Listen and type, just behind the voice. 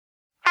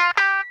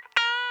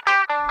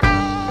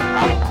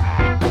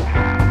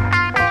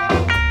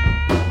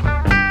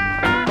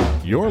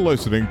You're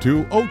listening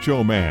to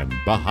Ocho Man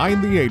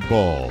Behind the Eight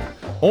Ball,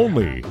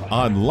 only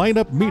on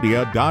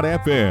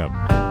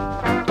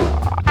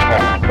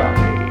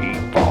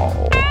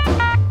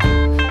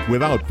lineupmedia.fm.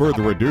 Without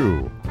further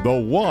ado, the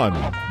one,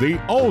 the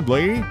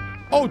only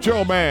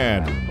Ocho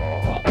Man.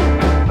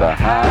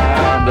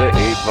 Behind the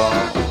Eight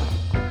Ball.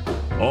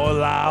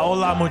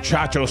 Hola,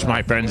 muchachos,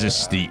 my friends.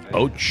 It's the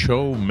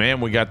Ocho Man.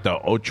 We got the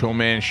Ocho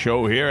Man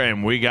show here,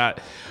 and we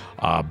got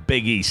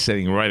Big E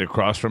sitting right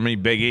across from me.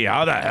 Big E,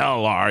 how the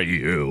hell are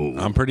you?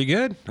 I'm pretty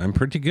good.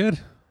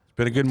 It's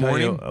been a good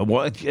morning.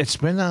 Well, it's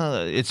been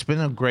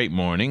a great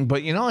morning,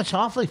 but you know it's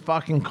awfully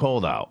fucking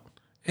cold out.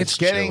 It's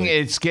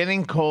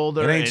getting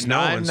colder. It ain't and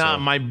snowing, I'm not. so.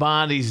 My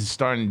body's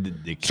starting to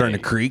decay. Starting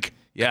to creak.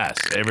 Yes,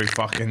 every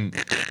fucking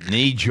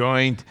knee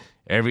joint.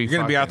 You're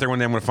gonna be out there one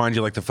day. I'm gonna find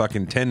you like the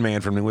fucking Tin Man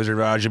from the Wizard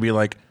of Oz. You'll be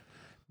like,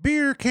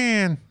 beer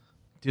can,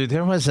 dude.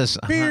 There was this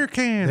beer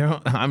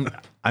can.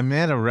 I'm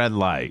at a red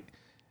light,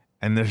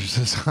 and there's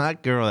this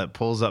hot girl that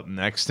pulls up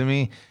next to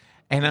me,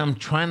 and I'm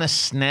trying to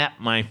snap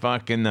my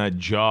fucking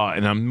jaw,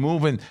 and I'm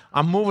moving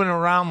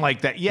around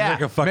like that. Yeah,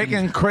 like a fucking...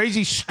 making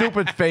crazy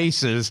stupid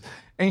faces,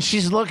 and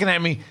she's looking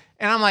at me,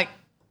 and I'm like,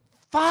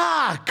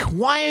 fuck,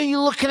 why are you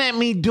looking at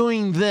me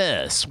doing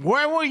this?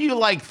 Where were you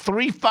like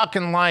 3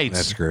 fucking lights?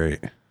 That's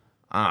great.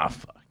 Ah,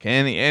 fuck.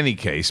 Any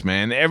case,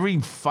 man. Every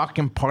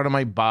fucking part of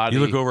my body.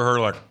 You look over her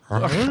like,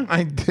 huh?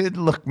 I did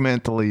look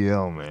mentally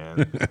ill,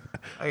 man.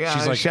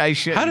 She's like,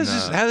 how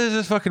does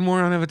this fucking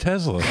moron have a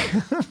Tesla?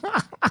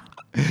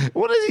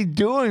 What is he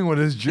doing with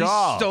his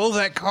jaw? He stole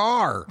that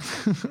car.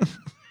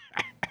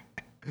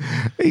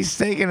 He's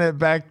taking it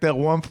back that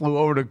One Flew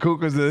Over the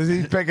Cuckoo's.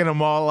 He's picking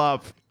them all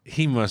up.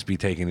 He must be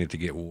taking it to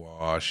get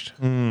washed.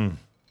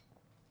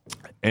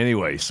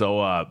 Anyway,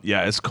 so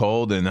yeah, it's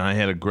cold, and I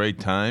had a great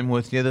time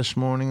with you this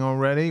morning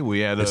already.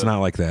 It's not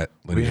like that.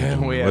 We had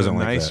a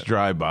nice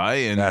drive-by,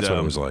 and that's what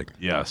it was like.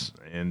 Yes,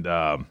 and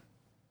I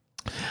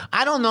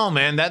don't know,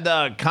 man.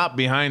 That cop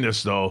behind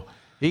us, though,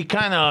 he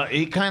kind of.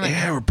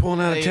 Yeah, we're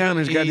pulling out of town.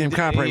 There's a goddamn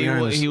cop right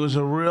behind us. He was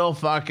a real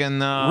fucking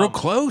real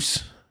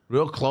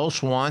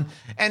close one.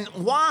 And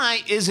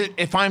why is it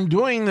if I'm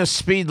doing the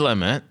speed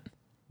limit?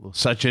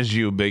 Such as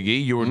you,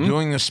 Biggie, you were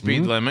doing the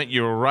speed limit.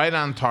 You were right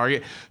on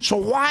target. So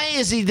why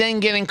is he then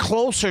getting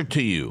closer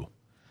to you?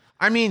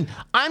 I mean,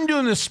 I'm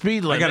doing the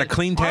speed limit. I got a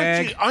clean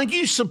tag. Aren't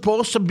you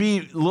supposed to be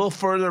a little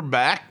further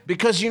back?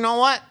 Because you know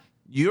what?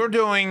 You're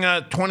doing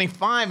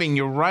 25 and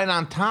you're right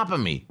on top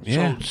of me.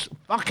 Yeah. So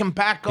fucking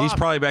back off. He's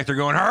probably back there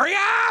going, hurry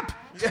up!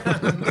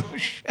 No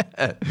shit.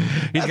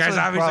 These guys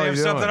obviously have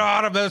something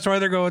on them. That's why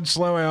they're going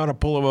slow. I ought to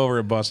pull them over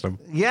and bust them.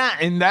 Yeah,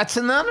 and that's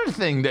another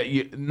thing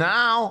that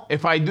now,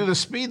 if I do the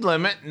speed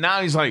limit,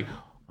 now he's like,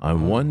 I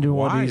wonder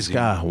what he's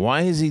got.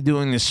 Why is he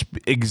doing this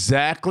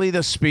exactly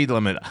the speed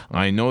limit?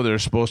 I know they're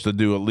supposed to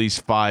do at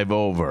least 5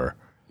 over.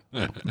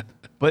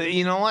 But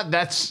you know what?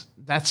 That's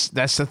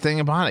the thing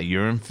about it.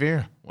 You're in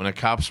fear when a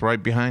cop's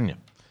right behind you.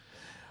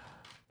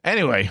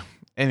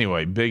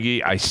 Anyway,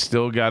 Biggie, I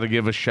still got to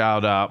give a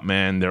shout out,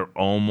 man. They're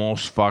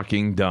almost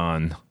fucking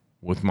done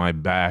with my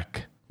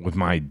back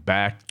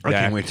deck. I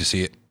can't wait to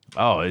see it.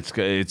 Oh, it's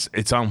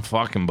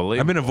unfucking believable.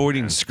 I've been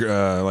avoiding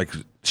like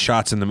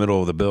shots in the middle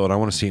of the build. I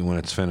want to see it when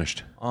it's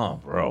finished. Oh,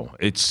 bro,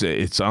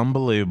 it's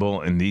unbelievable.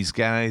 And these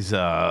guys,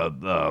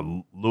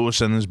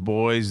 Lewis and his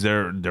boys,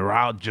 they're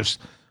out just.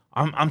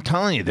 I'm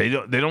telling you, they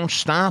don't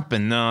stop,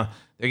 and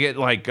they get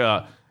like.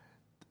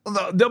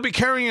 They'll be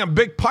carrying a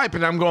big pipe,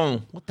 and I'm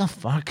going, what the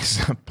fuck is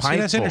that pipe? See,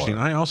 that's for? interesting.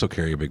 I also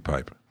carry a big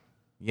pipe.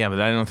 Yeah, but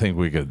I don't think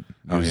we could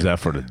use that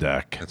for the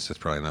deck. That's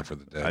probably not for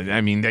the deck. I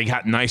mean, they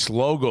got nice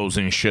logos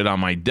and shit on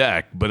my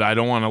deck, but I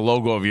don't want a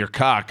logo of your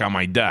cock on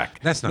my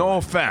deck. That's not no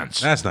offense.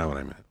 That's not what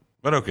I meant.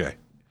 But okay.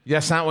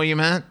 That's not what you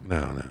meant?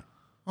 No.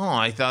 Oh,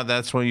 I thought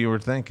that's what you were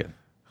thinking.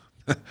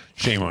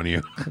 Shame on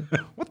you.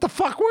 What the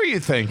fuck were you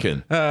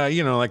thinking?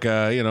 Like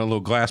a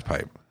little glass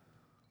pipe.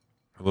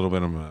 A little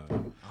bit of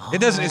it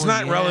doesn't. It's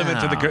not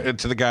relevant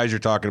to the guys you're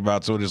talking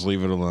about, so we'll just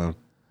leave it alone.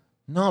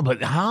 No,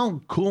 but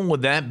how cool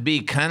would that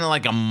be? Kind of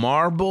like a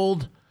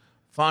marbled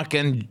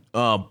fucking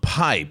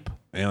pipe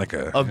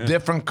of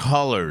different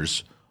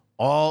colors,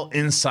 all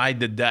inside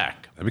the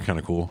deck. That'd be kind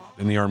of cool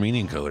in the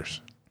Armenian colors.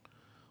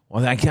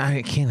 Well, I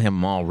can't have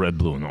them all red,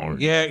 blue, and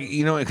orange. Yeah,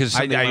 because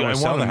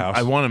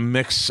I want to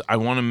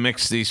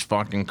mix these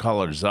fucking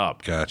colors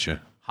up.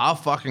 Gotcha. How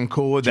fucking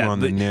cool would that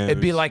be?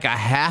 It'd be like a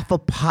half a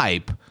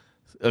pipe.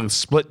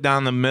 Split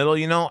down the middle,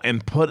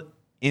 and put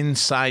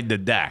inside the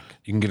deck.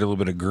 You can get a little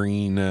bit of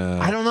green.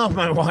 I don't know if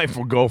my wife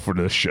will go for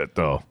this shit,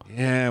 though.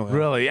 Yeah, well,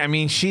 really. I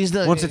mean, she's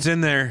the once it's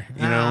in there,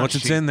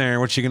 it's in there,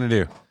 what's she gonna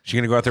do? She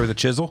gonna go out there with a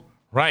chisel?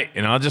 Right,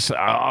 and I'll just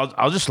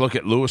look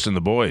at Lewis and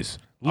the boys.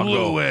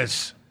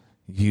 Lewis,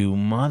 you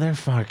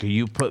motherfucker!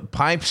 You put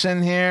pipes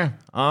in here,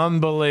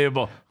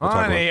 unbelievable,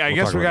 honey. I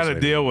guess we got to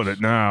deal with it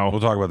now.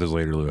 We'll talk about this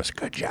later, Lewis.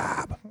 Good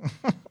job.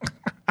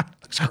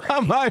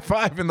 I'm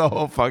high-fiving the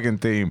whole fucking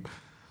team.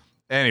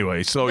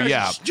 Anyway, so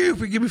yeah.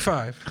 Stupid, give me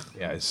 5.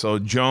 Yeah, so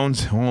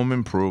Jones Home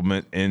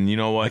Improvement, and you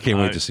know what? I can't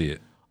wait to see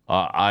it.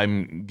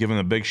 I'm giving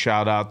a big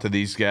shout out to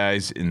these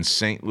guys in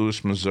St.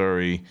 Louis,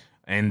 Missouri,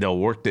 and they'll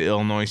work the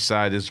Illinois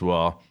side as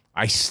well.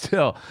 I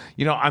still,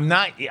 I'm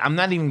not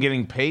even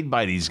getting paid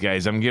by these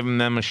guys. I'm giving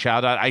them a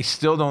shout out. I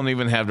still don't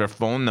even have their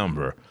phone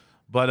number.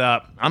 But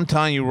I'm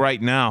telling you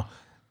right now,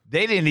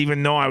 they didn't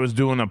even know I was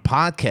doing a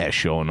podcast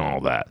show and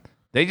all that.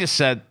 They just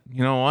said,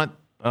 you know what?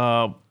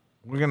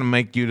 We're going to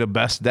make you the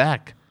best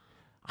deck.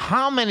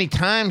 How many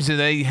times do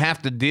they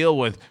have to deal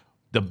with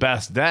the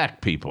best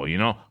deck people?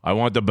 I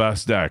want the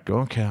best deck.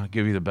 Okay, I'll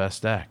give you the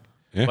best deck.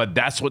 Yeah. But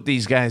that's what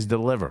these guys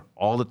deliver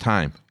all the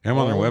time. I'm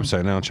on their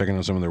website now, checking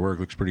out some of their work.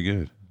 Looks pretty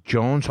good.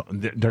 Jones,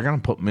 they're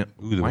going to put my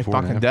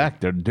fucking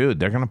deck. They're going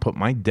to put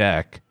my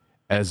deck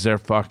as their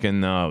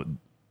fucking,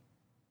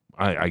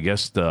 I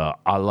guess, the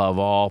I love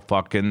all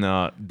fucking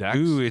decks.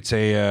 Ooh, it's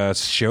a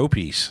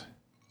showpiece,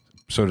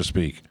 so to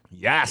speak.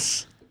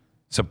 Yes.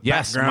 It's a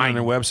background on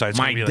their website.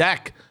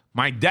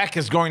 My deck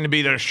is going to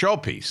be their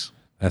showpiece.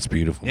 That's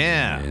beautiful.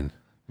 Yeah. Man.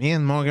 Me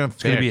and Morgan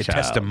It's going to be a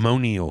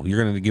testimonial.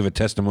 You're going to give a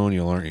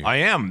testimonial, aren't you? I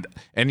am.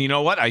 And you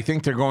know what? I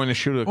think they're going to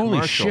shoot a commercial.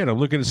 Holy shit. I'm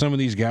looking at some of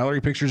these gallery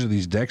pictures of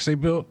these decks they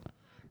built.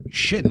 You're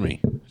shitting me.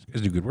 These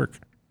guys do good work.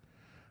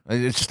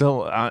 It's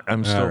still,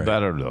 I'm still right.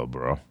 Better, though,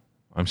 bro.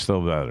 I'm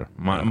still better.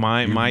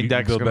 My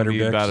deck's going to be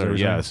better,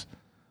 yes.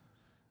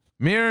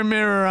 Mirror,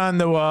 mirror on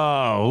the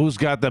wall. Who's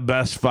got the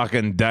best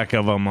fucking deck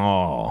of them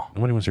all?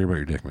 Nobody wants to hear about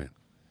your dick, man.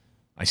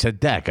 I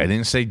said deck. I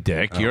didn't say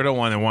dick. Oh. You're the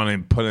one that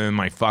wanted to put it in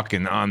my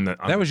fucking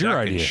that was your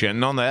idea. Shit.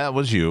 No, that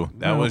was you.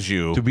 That was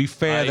you. To be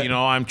fair,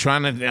 I'm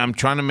trying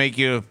to make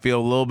you feel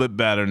a little bit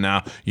better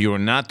now. You were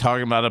not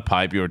talking about a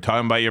pipe. You were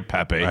talking about your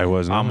Pepe. I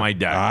was not. On my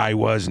deck. I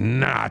was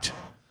not.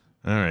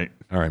 All right,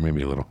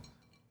 maybe a little.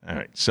 All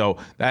right. So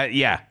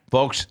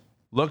folks,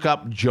 look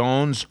up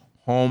Jones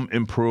Home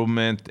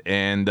Improvement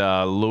and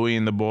Louis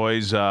and the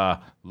boys.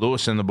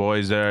 Lewis and the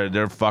boys,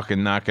 they're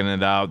fucking knocking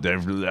it out.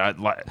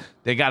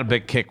 They got a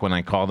big kick when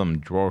I called them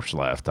dwarfs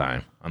last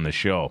time on the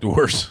show.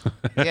 Dwarfs?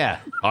 Yeah.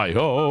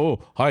 Hi-ho,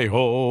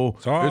 hi-ho.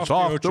 It's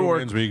off the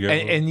words we go.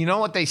 And you know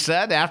what they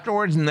said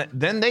afterwards? And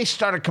then they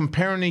started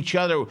comparing each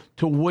other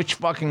to which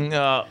fucking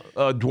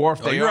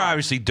dwarf they are. You're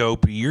obviously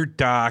dopey. You're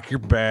Doc. You're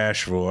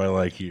bashful. I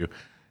like you.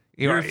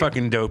 You're a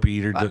fucking dopey.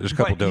 There's a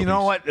couple dopies. You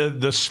know what?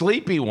 The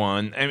sleepy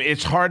one, I mean,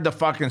 it's hard to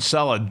fucking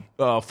sell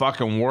a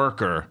fucking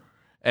worker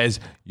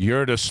as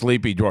you're the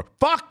sleepy dwarf.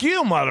 Fuck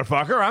you,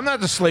 motherfucker. I'm not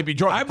the sleepy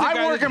dwarf.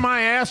 I'm working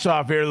my ass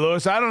off here,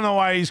 Lewis. I don't know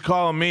why he's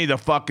calling me the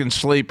fucking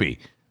sleepy.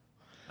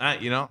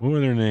 What were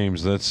their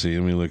names? Let's see.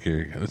 Let me look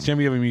here. Let's see how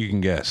many of them you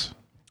can guess.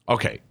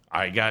 Okay.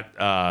 I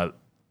got,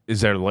 is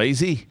there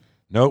lazy?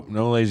 Nope.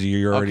 No lazy.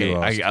 You're already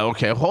lost.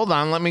 Okay. Hold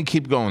on. Let me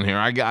keep going here.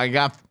 I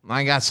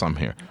got some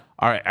here.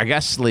 All right. I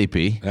got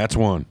sleepy. That's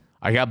one.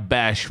 I got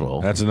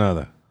bashful. That's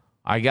another.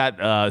 I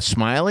got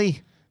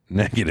smiley.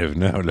 Negative.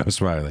 No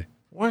smiley.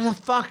 Where the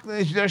fuck?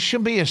 There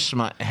should be a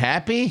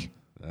happy.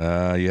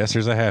 Yes,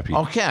 there's a happy.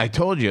 Okay, I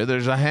told you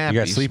there's a happy.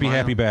 You got sleepy,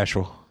 happy,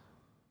 bashful.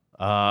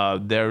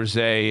 There's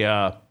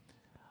a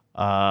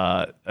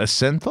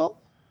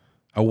sinful.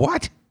 A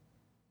what?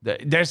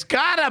 There's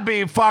gotta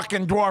be a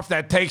fucking dwarf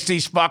that takes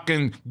these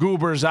fucking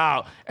goobers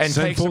out and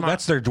sinful? Takes them out.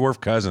 That's their dwarf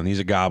cousin. He's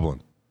a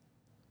goblin.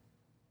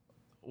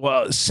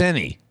 Well,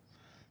 Cinny.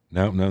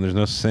 No, there's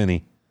no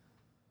Cinny.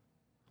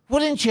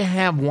 Wouldn't you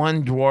have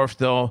one dwarf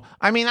though?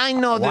 I mean, I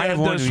know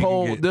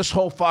this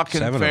whole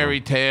fucking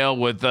fairy tale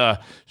with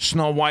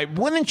Snow White.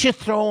 Wouldn't you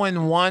throw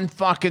in one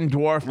fucking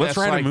dwarf? Let's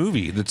write a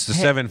movie that's the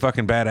 7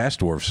 fucking badass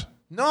dwarfs.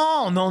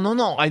 No.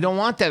 I don't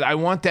want that. I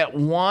want that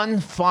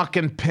one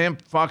fucking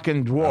pimp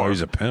fucking dwarf. Oh,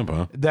 he's a pimp,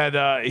 huh?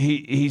 That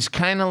he's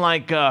kind of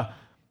like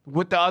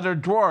with the other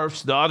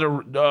dwarfs, the other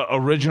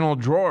original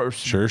dwarfs.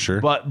 Sure.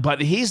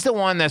 But he's the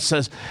one that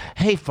says,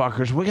 "Hey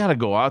fuckers, we got to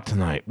go out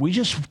tonight. We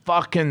just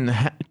fucking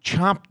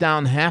chopped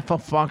down half a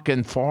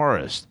fucking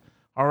forest.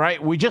 All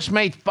right, we just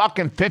made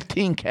fucking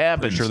 15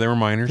 cabins. Pretty sure they were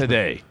miners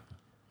today."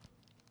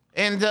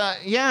 And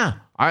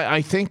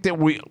I think that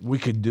we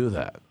could do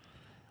that.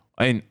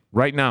 And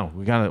right now,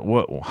 we got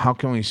to. How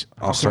can we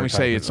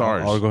say it's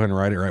ours? I'll go ahead and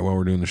write it right while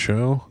we're doing the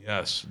show.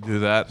 Yes, do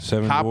that.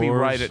 7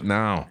 Copyright Dwarves, it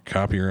now.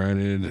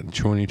 Copyrighted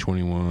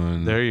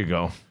 2021. There you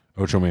go.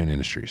 Ocho Man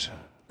Industries.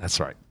 That's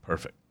right.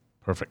 Perfect.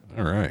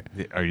 All right.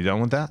 Are you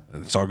done with that?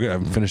 It's all good.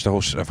 I finished the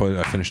whole.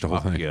 I finished the whole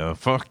thing. Yeah.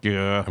 Fuck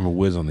yeah. I'm a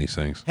whiz on these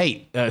things.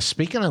 Hey,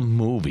 speaking of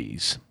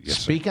movies,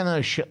 speaking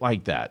of shit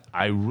like that,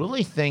 I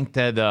really think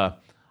that.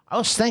 I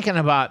was thinking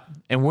about,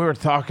 and we were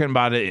talking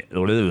about it.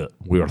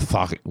 We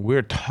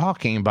were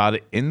talking about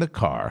it in the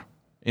car,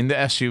 in the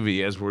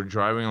SUV as we're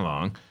driving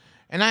along,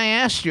 and I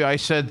asked you. I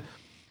said,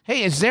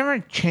 "Hey, is there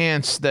a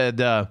chance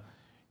that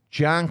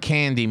John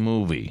Candy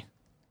movie,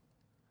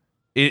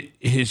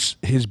 his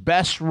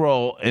best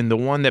role and the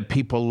one that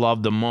people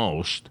love the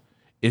most,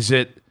 is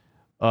it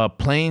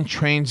Plane,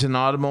 Trains, and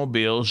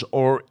Automobiles,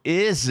 or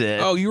is it?"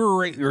 Oh, you were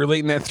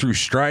relating that through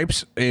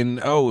Stripes, and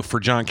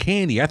for John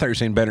Candy. I thought you were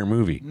saying better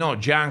movie. No,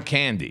 John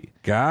Candy.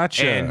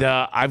 Gotcha. And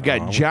I've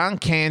got John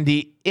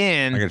Candy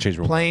in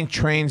Plane,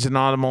 Trains, and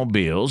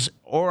Automobiles,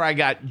 or I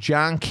got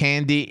John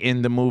Candy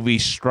in the movie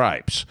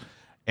Stripes.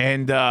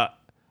 And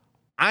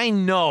I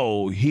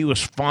know he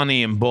was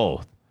funny in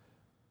both.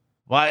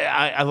 Well,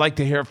 I'd like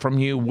to hear from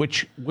you.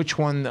 Which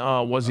one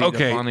was he the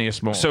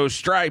funniest most? So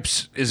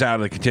Stripes is out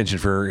of the contention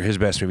for his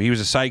best movie. He was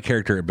a side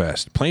character at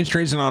best. Planes,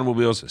 Trains, and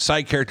Automobiles,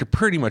 side character,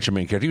 pretty much a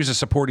main character. He was a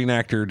supporting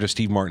actor to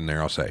Steve Martin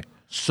there, I'll say.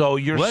 So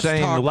you're Let's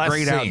saying talk less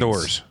Great scenes.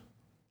 Outdoors.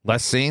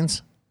 Less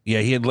scenes? Yeah,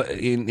 he had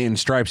in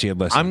Stripes. He had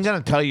less. I'm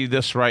going to tell you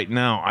this right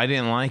now. I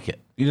didn't like it.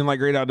 You didn't like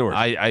Great Outdoors.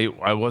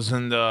 I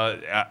wasn't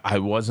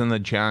the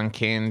John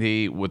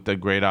Candy with the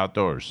Great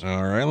Outdoors.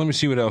 All right, let me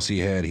see what else he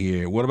had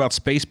here. What about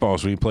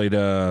Spaceballs? When he played.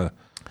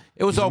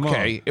 It was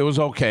okay. It was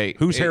okay.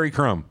 Who's Harry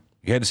Crumb?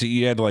 You had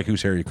to like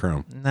Who's Harry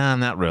Crumb. Nah,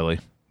 not really.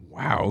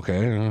 Wow.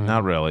 Okay.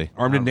 Not really.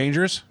 Armed and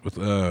Dangerous. With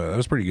that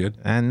was pretty good.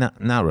 And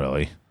not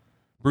really.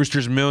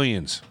 Brewster's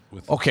Millions.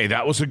 Okay,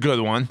 that was a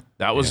good one.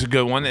 That was a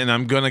good one, and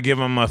I'm going to give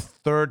him a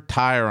third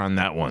tire on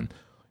that one.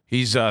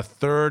 He's a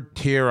third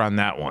tier on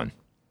that one.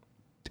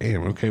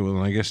 Damn. Okay. Well,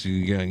 then I guess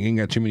you ain't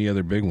got too many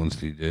other big ones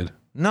that you did.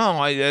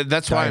 No,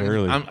 that's why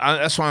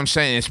that's why I'm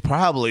saying it's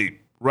probably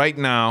right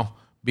now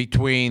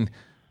between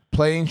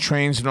Planes,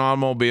 Trains, and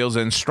Automobiles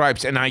and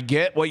Stripes. And I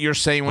get what you're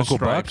saying with Uncle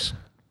Stripes.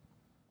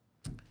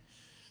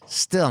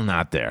 Still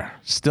not there.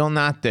 Still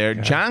not there.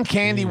 God, John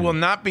Candy will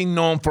not be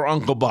known for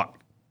Uncle Buck.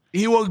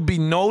 He will be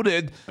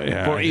noted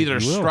for either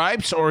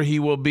Stripes or he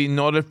will be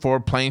noted for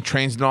Planes,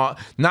 Trains, and all.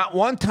 Not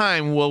one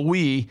time will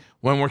we,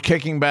 when we're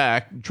kicking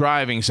back,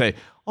 driving, say,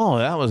 "Oh,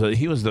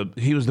 he was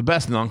the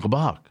best in Uncle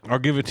Buck." I'll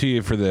give it to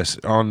you for this.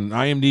 On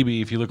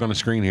IMDb, if you look on the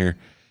screen here,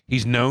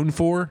 he's known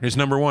for his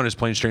number one is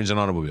Planes, Trains, and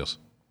Automobiles.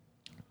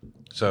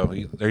 So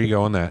there you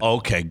go on that.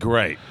 Okay,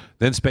 great.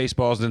 Then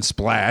Spaceballs, then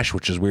Splash,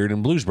 which is weird,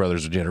 and Blues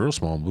Brothers, which had a real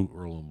small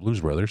role in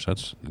Blues Brothers.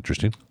 That's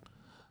interesting.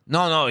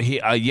 No, he.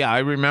 I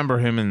remember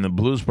him in the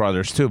Blues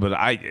Brothers too. But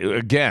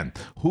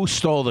who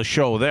stole the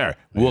show there?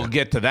 We'll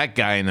get to that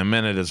guy in a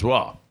minute as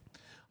well.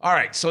 All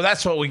right, so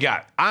that's what we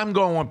got. I'm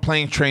going with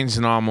Planes, Trains,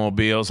 and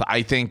Automobiles.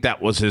 I think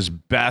that was his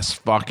best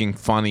fucking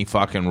funny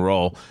fucking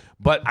role.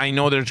 But I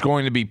know there's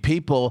going to be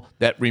people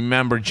that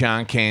remember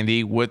John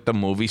Candy with the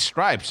movie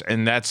Stripes,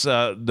 and that's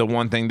the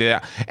one thing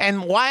that.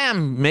 And why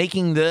I'm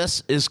making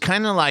this is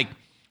kind of like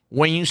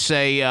when you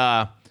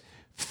say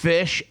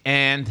fish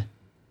and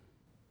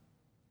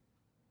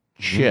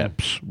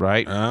chips,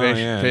 right?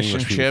 Fish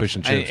and chips,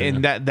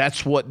 and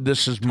that's what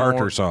this is.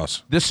 Tartar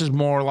sauce. This is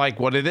more like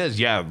what it is.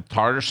 Yeah,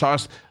 tartar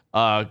sauce,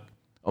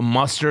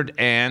 mustard,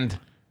 and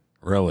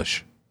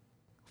relish.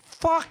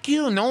 Fuck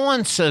you. No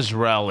one says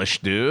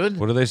relish, dude.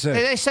 What do they say?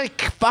 They say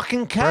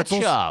fucking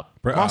ketchup.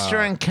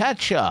 Mustard and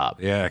ketchup.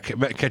 Yeah,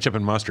 ketchup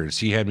and mustard.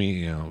 See, you had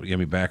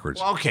me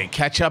backwards. Well, okay,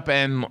 ketchup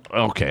and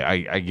okay,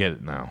 I get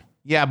it now.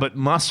 Yeah, but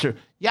mustard.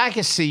 Yeah, I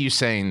can see you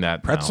saying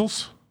that.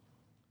 Pretzels?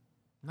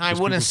 No, I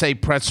wouldn't say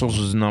pretzels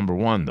is number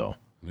one though.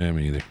 Yeah,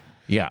 me either.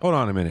 Yeah. Hold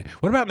on a minute.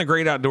 What about in the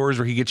Great Outdoors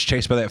where he gets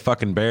chased by that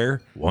fucking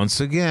bear? Once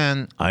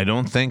again, I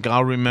don't think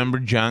I'll remember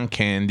John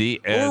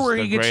Candy as or where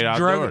the he gets Great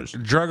Outdoors.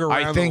 drug around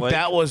I think the lake.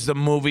 that was the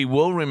movie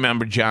we'll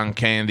remember John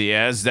Candy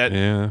as. That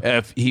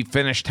if he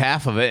finished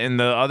half of it and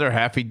the other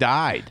half he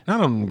died. Not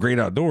on Great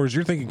Outdoors.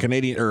 You're thinking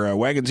Canadian or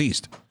Wagons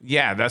East.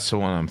 Yeah, that's the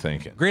one I'm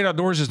thinking. Great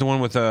Outdoors is the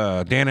one with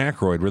Dan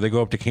Aykroyd where they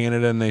go up to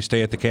Canada and they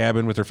stay at the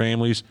cabin with their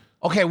families.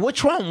 Okay,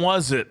 which one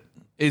was it?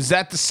 Is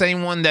that the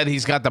same one that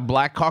he's got the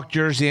Blackhawk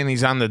jersey and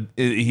he's in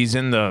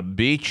the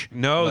beach?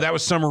 No, that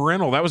was Summer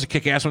Rental. That was a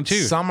kick-ass one,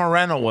 too. Summer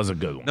Rental was a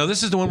good one. No,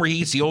 this is the one where he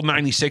eats the old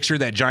 96er,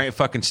 that giant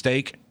fucking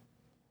steak.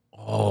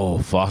 Oh,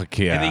 fuck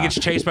yeah. And he gets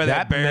chased by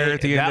that bear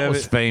at the end of it. That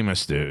was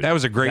famous, dude. That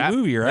was a great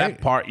movie, right?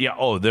 That part, yeah.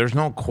 Oh, there's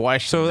no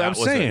question. So I'm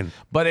saying.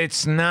 But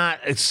it's not,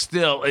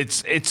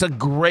 it's a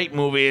great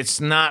movie.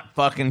 It's not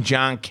fucking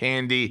John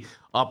Candy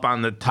up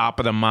on the top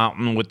of the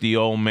mountain with the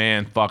old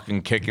man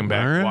fucking kicking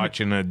back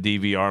watching a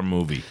DVR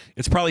movie.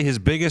 It's probably his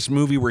biggest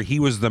movie where he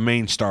was the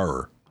main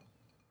star.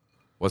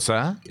 What's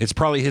that? It's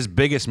probably his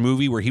biggest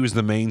movie where he was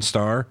the main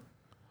star.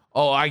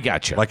 Oh, I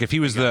got you. Like if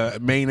he was the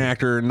main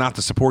actor, not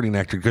the supporting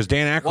actor, because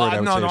Dan Aykroyd, I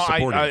would say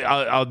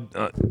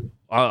supporting.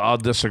 I'll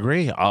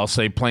disagree. I'll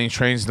say Planes,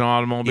 Trains, and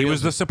Automobiles. He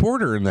was the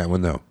supporter in that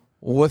one, though.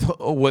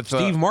 With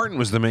Steve Martin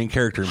was the main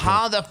character.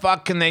 How the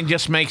fuck can they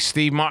just make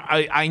Steve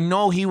Martin? I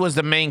know he was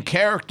the main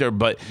character,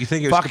 but you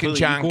think it was fucking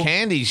John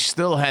Candy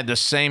still had the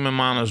same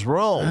amount as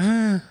roles.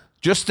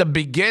 Just the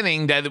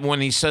beginning that when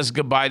he says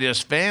goodbye to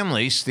his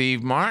family,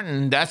 Steve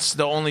Martin, that's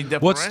the only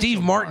difference. Well, it's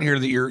Steve Martin here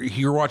that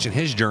you're watching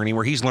his journey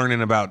where he's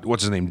learning about,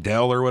 what's his name,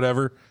 Dell or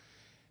whatever.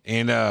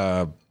 And,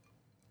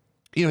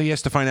 he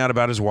has to find out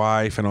about his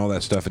wife and all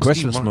that stuff. It's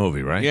Christmas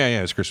movie, right?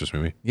 Yeah, it's a Christmas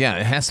movie. Yeah,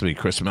 it has to be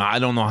Christmas. I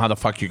don't know how the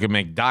fuck you can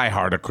make Die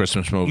Hard a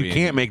Christmas movie. You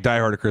can't make Die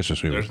Hard a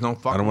Christmas movie. There's no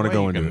fucking I don't want to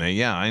go into it.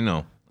 Yeah, I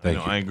know. Thank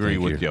you. I agree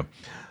with you.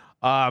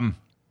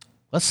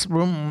 Let's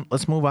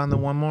move on to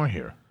one more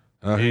here.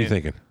 Who are you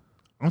thinking?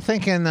 I'm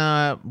thinking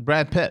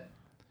Brad Pitt.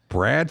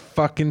 Brad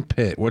fucking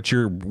Pitt. What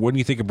do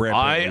you think of Brad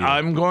Pitt?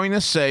 I'm going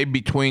to say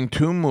between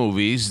two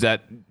movies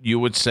that you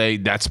would say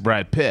that's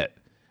Brad Pitt.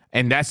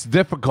 And that's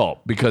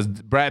difficult because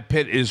Brad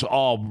Pitt is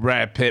all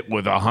Brad Pitt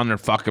with 100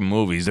 fucking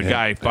movies. The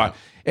guy,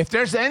 If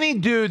there's any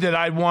dude that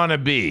I'd want to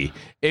be,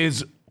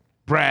 is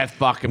Brad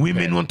fucking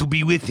Pitt. want to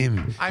be with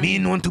him.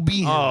 Men want to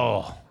be him.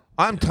 Oh,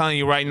 I'm telling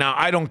you right now,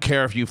 I don't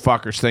care if you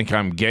fuckers think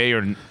I'm gay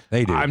or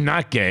They do. I'm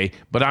not gay,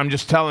 but I'm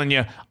just telling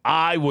you,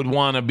 I would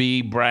want to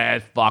be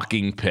Brad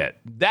fucking Pitt.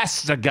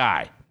 That's the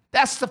guy.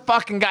 That's the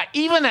fucking guy.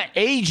 Even an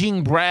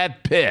aging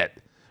Brad Pitt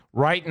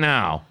right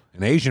now.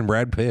 An Asian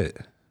Brad Pitt.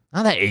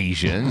 Not an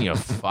Asian, you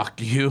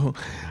fuck you.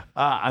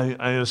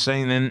 I was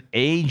saying an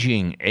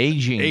aging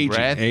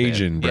Brad Pitt.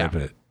 Asian Yeah. Brad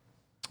Pitt.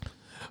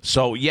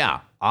 So,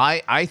 yeah,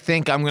 I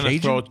think I'm going to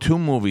Cajun? throw 2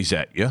 movies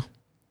at you,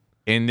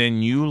 and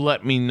then you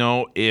let me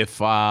know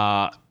if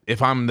I'm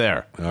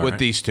there with right.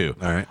 these 2.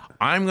 All right.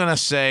 I'm going to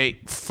say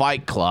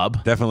Fight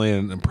Club. Definitely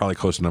and probably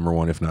close to number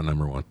 1, if not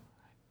number 1.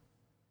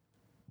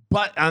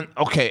 But,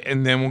 okay,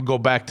 and then we'll go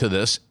back to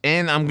this.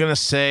 And I'm going to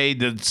say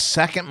the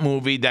second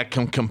movie that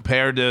can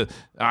compare to,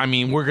 I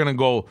mean, we're going to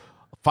go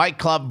Fight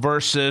Club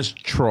versus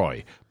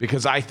Troy.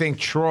 Because I think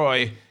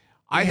Troy,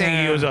 I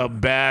think he was a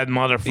bad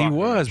motherfucker. He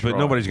was, but Troy.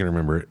 nobody's going to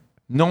remember it.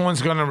 No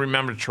one's going to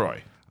remember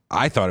Troy.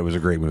 I thought it was a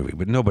great movie,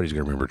 but nobody's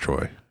going to remember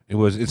Troy.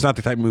 It's not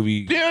the type of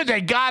movie. Dude,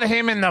 they got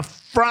him in the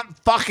front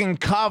fucking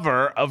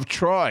cover of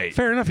Troy.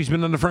 Fair enough. He's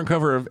been on the front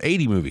cover of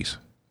 80 movies.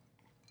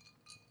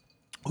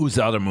 Who's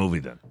the other movie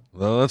then?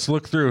 Well, let's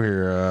look through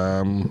here.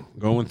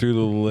 Going through the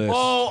list.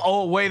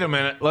 Oh, wait a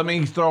minute. Let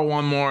me throw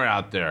one more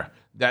out there.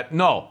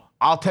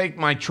 I'll take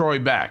my Troy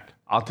back.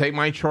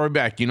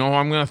 You know who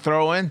I'm going to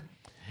throw in?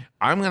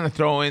 I'm going to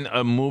throw in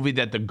a movie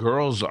that the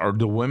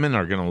women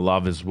are going to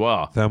love as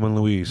well. Thelma and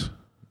Louise.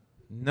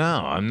 No,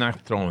 I'm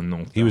not throwing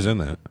no. He was in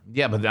that.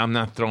 Yeah, but I'm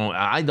not throwing.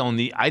 I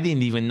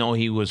didn't even know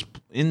he was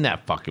in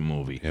that fucking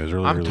movie. Yeah, it was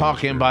really, I'm really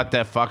talking weird. about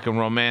that fucking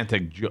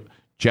romantic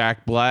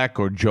Jack Black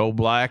or Joe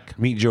Black.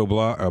 Meet Joe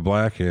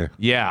Black, yeah.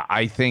 Yeah,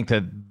 I think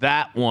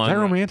that one. Is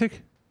that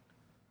romantic?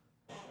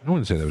 I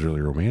wouldn't say that was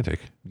really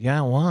romantic.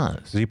 Yeah, it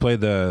was. He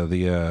played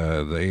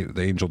the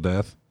Angel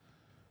Death.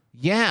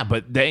 Yeah,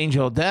 but the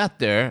Angel of Death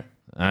there,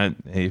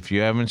 if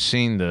you haven't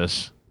seen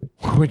this,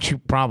 which you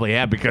probably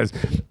have, because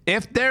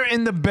if they're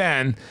in the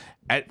bin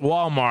at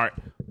Walmart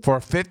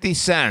for 50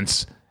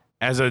 cents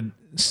as a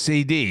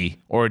CD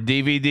or a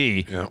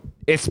DVD, Yeah.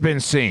 it's been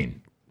seen.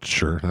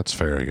 Sure, that's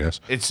fair, I guess.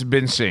 It's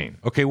been seen.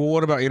 Okay, well,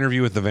 what about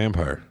Interview with the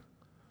Vampire?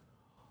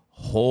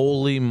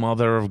 Holy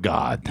Mother of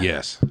God.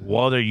 Yes.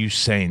 What are you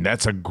saying?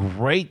 That's a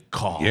great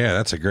call. Yeah,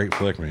 that's a great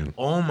flick, man.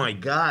 Oh, my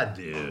God,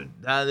 dude.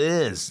 That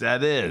is.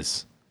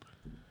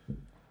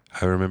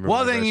 I remember.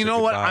 Well, then, you know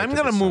what? I'm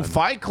going to move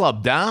Fight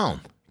Club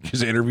down. His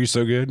the interview's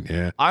so good.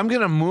 Yeah. I'm going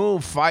to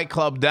move Fight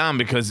Club down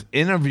because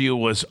Interview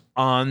was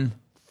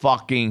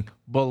unfucking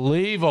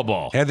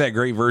believable. Had that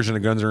great version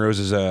of Guns N'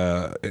 Roses'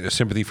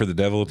 Sympathy for the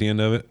Devil at the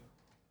end of it.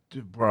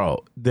 Dude,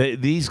 bro,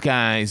 these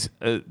guys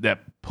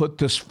that put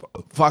this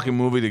fucking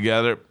movie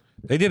together.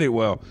 They did it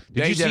well.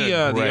 Did They you did see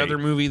it great. the other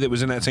movie that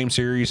was in that same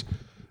series,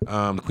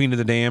 The Queen of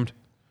the Damned?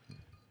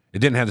 It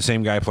didn't have the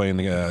same guy playing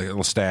the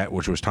Lestat,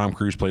 which was Tom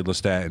Cruise played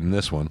Lestat in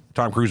this one.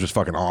 Tom Cruise was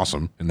fucking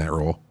awesome in that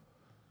role.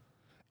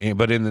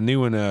 But in the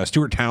new one,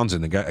 Stuart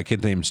Townsend, a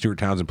kid named Stuart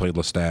Townsend played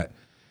Lestat.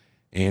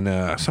 And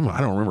I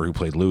don't remember who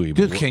played Louis.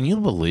 Dude, can you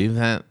believe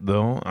that,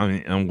 though? I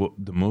mean,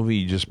 the movie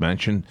you just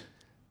mentioned,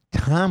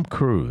 Tom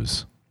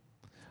Cruise,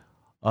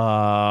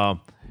 Antonio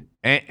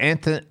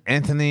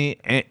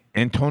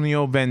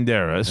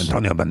Banderas,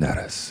 Antonio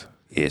Banderas.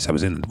 Yes, I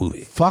was in the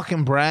movie.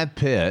 fucking Brad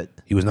Pitt.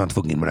 He was not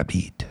fucking Brad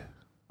Pitt.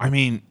 I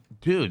mean,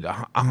 dude,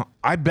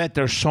 I bet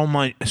there's so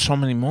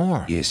many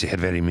more. Yes, he had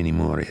very many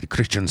more. He had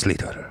Christian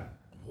Slater.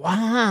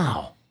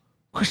 Wow.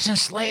 Christian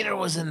Slater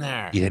was in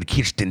there. He had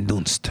Kirsten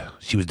Dunst.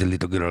 She was the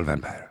little girl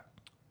vampire.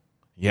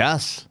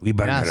 Yes. We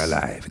burned yes. her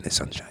alive in the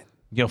sunshine.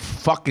 You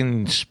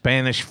fucking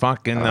Spanish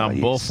fucking yes.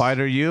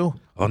 bullfighter, you?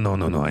 Oh, no.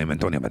 I am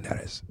Antonio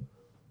Banderas.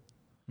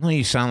 No,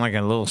 you sound like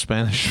a little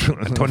Spanish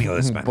Antonio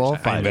is Spanish.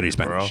 bullfighter, I'm very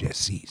Spanish. bro. Yes,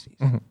 see.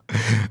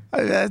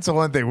 That's the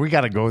one thing. We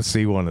got to go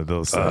see one of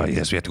those things.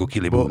 Yes, we have to go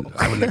kill a bull.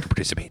 I would like to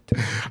participate.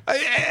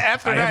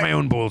 After I that, have my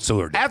own bull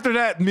sword. After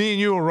that, me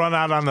and you will run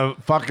out on the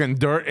fucking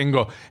dirt and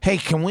go, hey,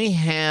 can we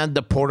hand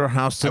the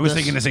porterhouse to I was this?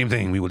 thinking the same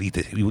thing. We will eat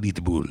it. We will eat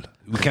the bull.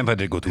 We can't let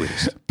it go to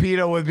waste.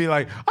 Peter would be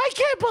like, I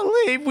can't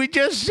believe we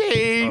just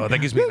seen Oh, that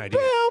gives me an idea.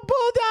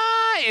 Bull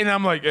die. And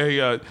I'm like,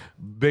 hey,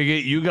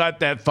 Biggie, you got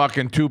that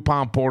fucking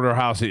 2-pound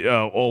porterhouse,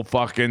 old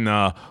fucking,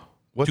 what's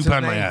 2 his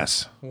pound name? my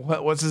ass.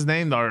 What's his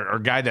name? Or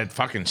guy that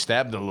fucking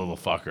stabbed the little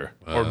fucker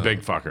or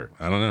big fucker.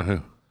 I don't know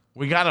who.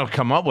 We got to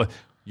come up with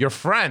your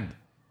friend.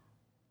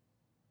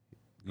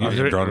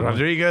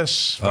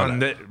 Rodriguez.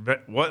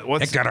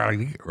 What's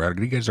Hector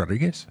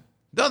Rodriguez?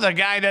 no, the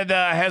guy that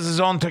has his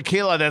own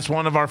tequila? That's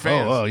one of our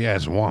fans. Oh, yeah,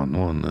 it's Juan.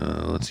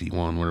 Let's see,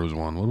 Juan. Where was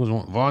Juan? What was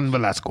Juan? Juan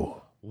Velasco.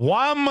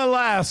 Juan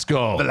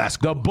Velasco,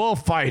 the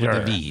bullfighter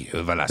The V,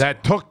 Velasco.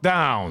 that took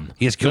down.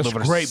 He has killed this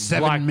over great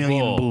 7 black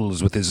million bull.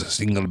 bulls with his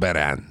single bare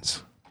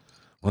hands.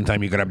 One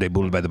time he grabbed a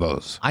bull by the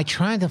balls. I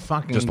tried to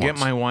fucking Just get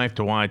once. my wife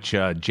to watch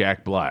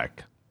Jack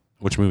Black.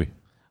 Which movie?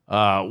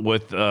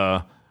 He's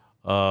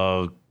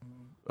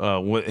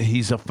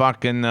a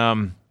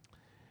fucking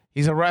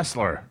he's a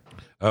wrestler.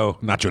 Oh,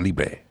 Nacho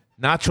Libre.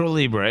 Nacho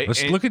Libre.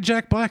 Let's look at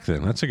Jack Black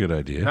then. That's a good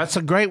idea. That's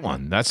a great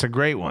one.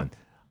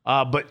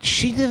 But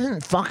she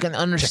didn't fucking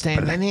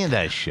understand any of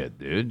that shit,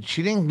 dude.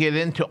 She didn't get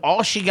into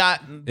all she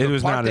got. It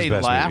was not his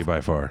best movie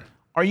by far.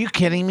 Are you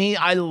kidding me?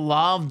 I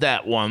love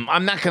that one.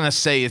 I'm not going to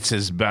say it's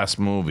his best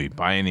movie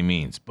by any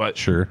means, but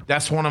Sure.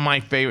 that's one of my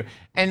favorite.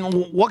 And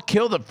what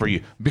killed it for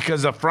you?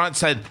 Because the front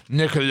said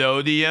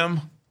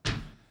Nickelodeon.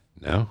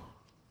 No.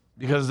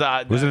 Because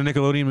Was it a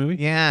Nickelodeon movie?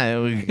 yeah,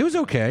 It was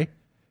okay.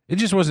 It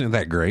just wasn't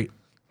that great.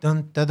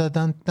 dun dun dun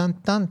dun dun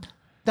dun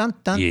dun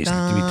dun. Yes,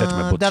 let me touch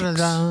my butt dun, dun,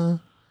 cheeks.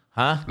 dun.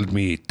 Huh? Let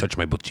me touch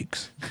my butt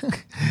cheeks.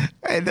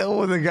 And then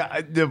when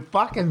the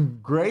fucking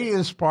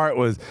greatest part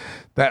was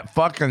that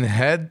fucking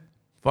head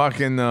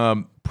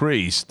fucking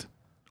priest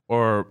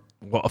or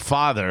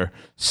father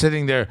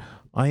sitting there.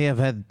 I have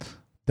had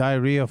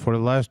diarrhea for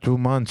the last 2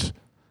 months.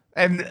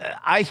 And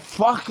I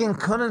fucking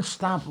couldn't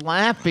stop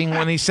laughing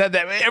when he said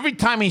that. Every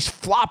time he's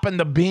flopping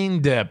the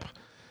bean dip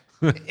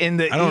in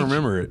the. I don't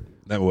remember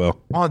it that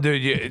well. Oh,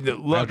 dude,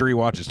 I have to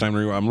rewatch. It's time to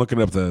rewatch. I'm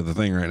looking up the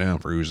thing right now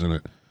for who's in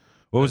it.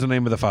 What was the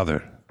name of the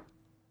father?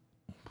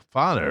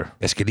 father.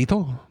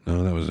 Esquelito?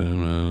 No, that was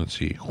let's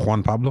see,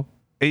 Juan Pablo.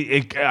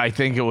 I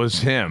think it was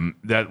him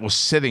that was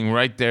sitting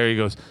right there. He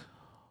goes,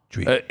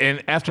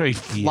 and after he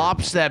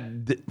flops that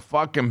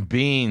fucking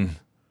bean,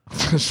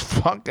 just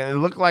fucking, it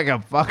looked like a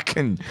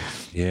fucking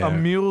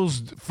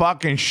amused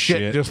fucking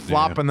shit just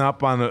flopping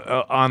up on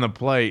the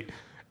plate.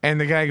 And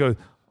the guy goes,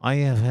 I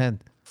have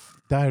had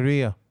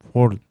diarrhea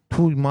for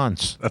 2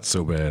 months. That's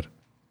so bad.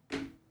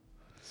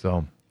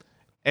 So,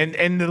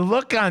 and the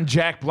look on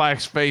Jack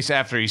Black's face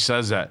after he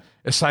says that,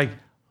 it's like,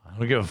 I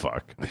don't give a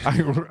fuck.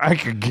 I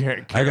could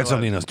care. I got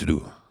something else to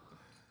do.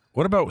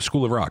 What about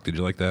School of Rock? Did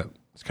you like that?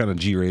 It's kind of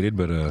G-rated,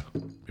 but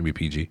maybe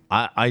PG.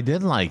 I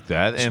did like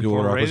that. And School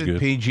of for a Rock was rated good.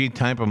 PG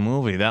type of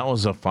movie, that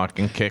was a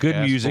fucking kick-ass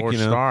Good music, you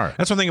know. star.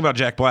 That's one thing about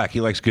Jack Black.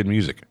 He likes good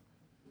music.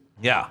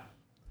 Yeah.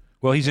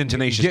 Well, he's in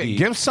Tenacious D.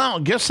 Give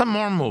some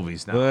more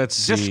movies now. Let's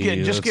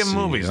see. Just give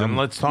movies and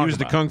let's talk He was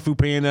about the Kung Fu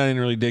Panda. I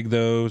didn't really dig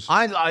those.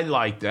 I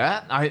like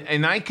that.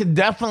 I could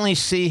definitely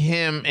see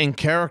him in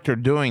character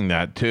doing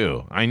that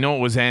too. I know it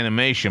was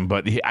animation,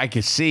 but I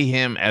could see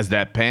him as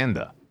that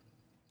panda.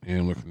 Yeah,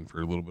 I'm looking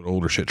for a little bit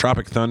older shit.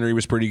 Tropic Thunder, he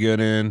was pretty good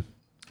in.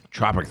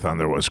 Tropic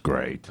Thunder was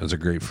great. That's a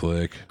great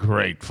flick.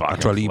 Great fucking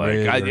Nacho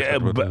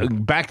flick. Libre,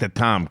 Back to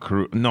Tom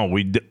Cruise. No,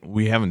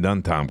 we haven't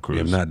done Tom Cruise. We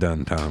have not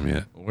done Tom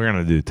yet. We're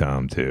gonna do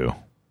Tom too.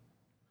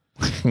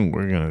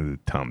 We're gonna do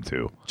Tom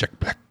too. Jack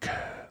Black.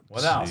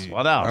 What else?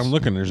 What else? I'm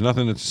looking. There's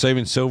nothing that's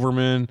Saving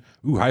Silverman.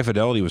 Ooh, High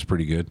Fidelity was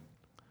pretty good.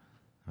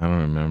 I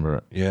don't remember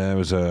it. Yeah, it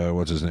was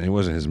what's his name? It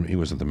wasn't his. He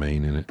wasn't the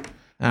main in it.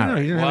 I don't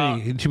know. He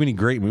didn't have too many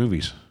great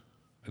movies.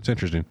 That's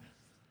interesting.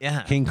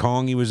 Yeah. King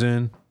Kong, he was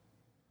in.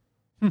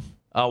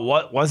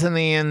 What wasn't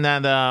he in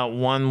that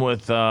one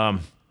with the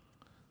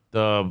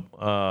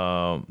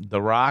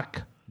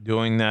Rock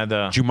doing that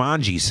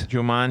Jumanjis.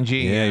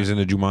 Jumanji? Yeah, he was in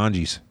the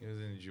Jumanjis. He was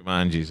in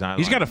Jumanjis.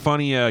 He's got a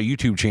funny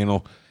YouTube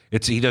channel.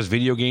 He does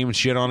video game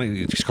shit on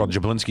it. It's called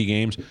Jablinski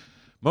Games.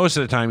 Most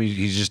of the time,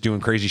 he's just doing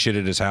crazy shit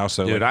at his house.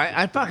 So dude,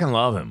 I fucking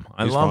love him.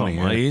 He's love funny,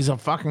 him. yeah. He's a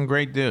fucking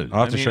great dude.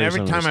 I'll have to show you every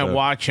some of time his I stuff.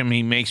 watch him,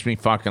 he makes me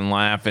fucking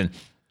laugh, and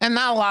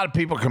not a lot of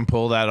people can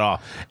pull that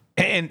off.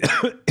 And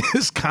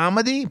his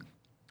comedy,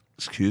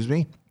 excuse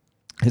me,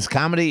 his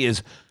comedy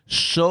is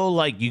so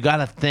like you got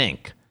to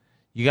think.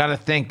 You got to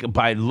think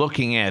by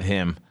looking at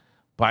him,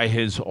 by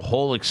his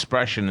whole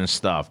expression and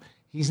stuff.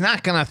 He's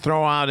not going to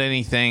throw out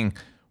anything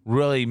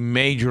really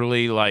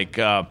majorly like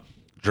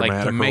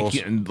to make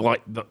you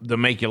to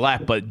make you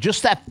laugh, but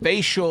just that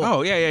facial.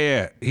 Oh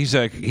yeah.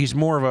 He's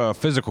more of a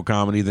physical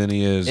comedy than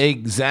he is.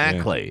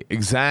 Exactly.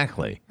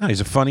 No, he's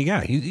a funny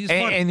guy. He's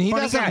fun, and he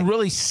funny doesn't guy.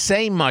 really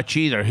say much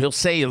either. He'll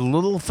say a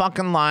little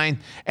fucking line,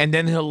 and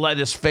then he'll let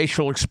his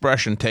facial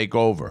expression take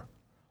over,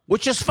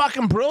 which is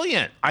fucking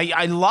brilliant.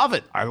 I love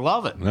it. I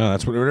love it. No,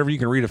 that's whatever you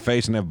can read a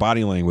face and have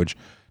body language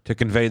to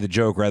convey the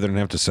joke rather than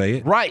have to say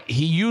it. Right.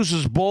 He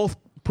uses both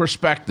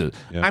perspectives.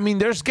 Yeah. I mean,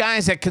 there's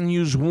guys that can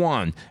use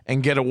one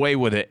and get away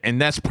with it,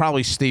 and that's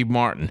probably Steve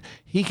Martin.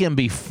 He can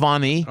be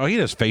funny. Oh, he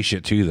does face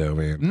shit too, though,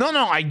 man. No,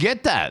 I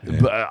get that. Yeah.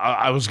 But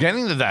I was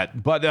getting to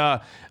that.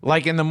 But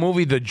like in the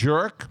movie The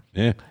Jerk,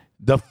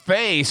 the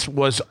face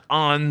was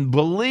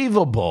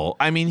unbelievable.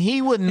 I mean,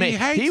 he would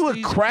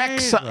crack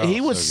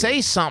he would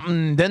say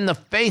something, then the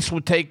face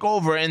would take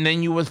over, and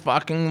then you would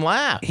fucking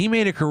laugh. He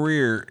made a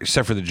career,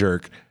 except for The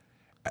Jerk,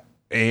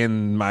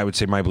 and I would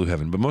say My Blue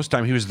Heaven, but most of the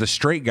time he was the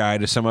straight guy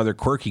to some other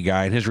quirky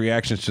guy, and his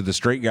reactions to the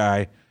straight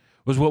guy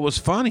was what was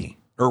funny,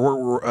 or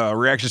were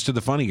reactions to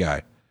the funny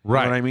guy.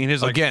 Right. You know what I mean?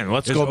 Again,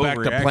 let's go back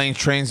to Planes,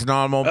 Trains, and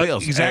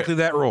Automobiles. Exactly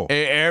that role.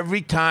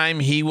 Every time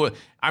he would,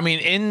 I mean,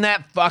 in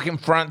that fucking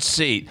front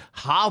seat,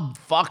 how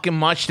fucking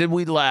much did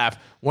we laugh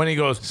when he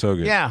goes, so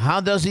good. Yeah, how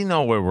does he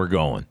know where we're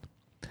going?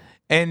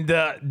 And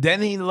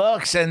then he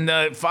looks, and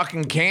the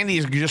fucking candy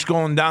is just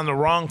going down the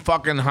wrong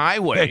fucking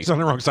highway. Yeah, he's on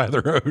the wrong side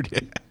of the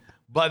road.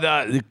 But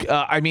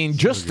I mean,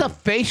 just the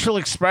facial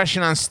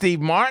expression on Steve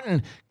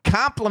Martin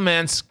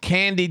compliments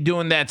Candy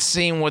doing that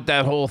scene with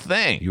that whole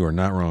thing. You are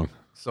not wrong.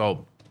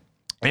 So,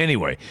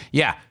 anyway,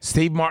 yeah,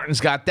 Steve Martin's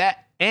got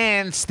that,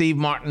 and Steve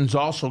Martin's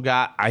also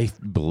got, I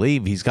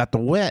believe, he's got the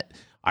wit.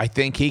 I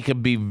think he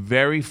could be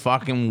very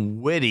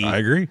fucking witty. I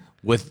agree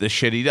with the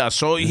shit he does.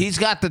 So he's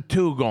got the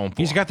two going for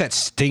He's him. got that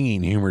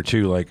stinging humor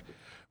too. Like,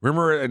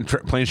 remember in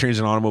Planes, Trains,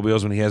 and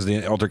Automobiles when he has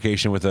the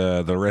altercation with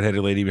the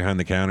redheaded lady behind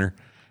the counter,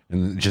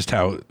 and just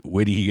how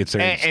witty he gets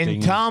there.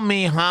 And tell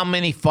me how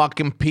many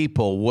fucking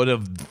people would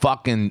have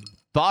fucking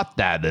thought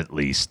that at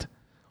least.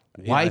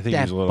 I Wipe think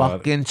that he's a little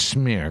fucking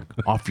smear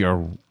off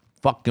your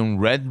fucking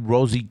red,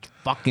 rosy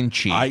fucking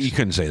cheeks. You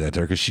couldn't say that to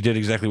her because she did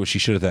exactly what she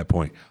should at that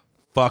point.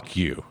 Fuck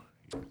you.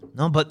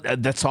 No,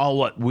 but that's all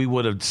what we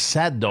would have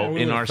said, though, Yeah,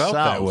 we in would have felt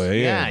ourselves. that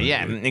way,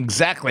 yeah,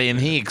 exactly. And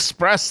he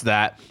expressed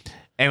that.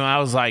 And I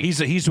was like, He's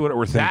what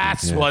we're thinking.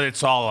 that's what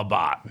it's all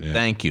about. Yeah.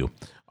 Thank you.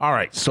 All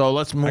right, so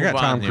let's move on. I got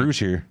Tom Cruise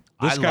here.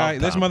 This I guy,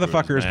 love this Tom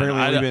motherfucker Cruise, has man.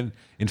 apparently only been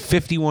in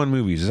 51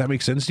 movies. Does that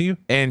make sense to you?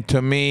 And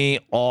to me,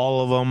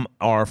 all of them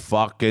are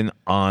fucking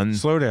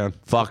Slow down.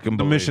 fucking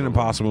The Mission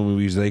believable. Impossible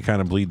movies, they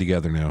kind of bleed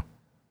together now.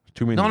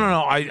 Too many. No.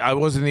 I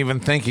wasn't even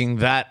thinking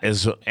that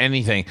as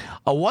anything.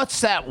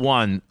 What's that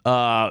one?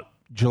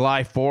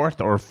 July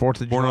 4th or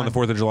 4th of July? Born on the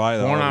 4th of July.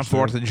 Born on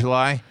 4th of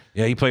July.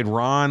 Yeah, he played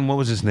Ron. What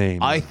was his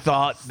name? I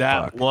thought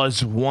that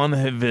was one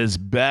of his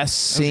best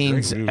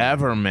scenes movie.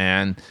 ever,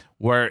 man.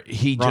 Where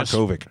he Ron just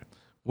Kovic.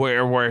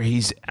 where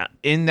he's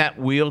in that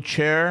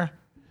wheelchair,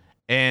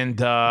 and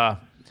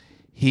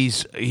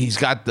he's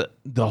got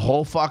the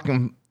whole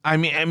fucking. I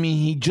mean,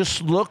 he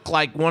just looked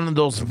like one of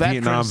those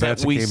Vietnam veterans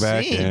vets that we that came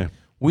back, seen. yeah.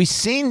 We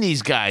seen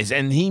these guys,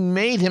 and he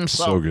made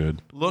himself So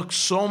good. look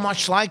so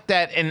much like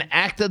that and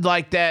acted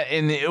like that,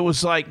 and it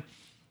was like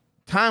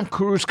Tom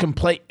Cruise can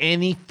play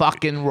any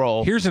fucking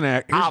role. Here's an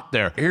act out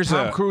there.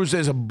 Tom Cruise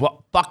is a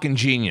fucking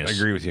genius. I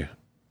agree with you.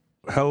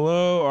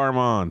 Hello,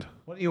 Armand.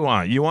 What do you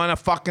want? You want a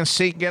fucking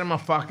seat? Get him a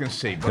fuking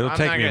seat. But It'll I'm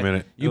take not me a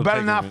minute. You It'll better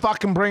take me a not minute.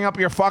 fucking bring up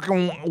your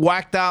fucking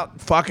whacked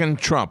out fucking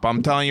Trump.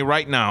 I'm telling you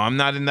right now. I'm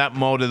not in that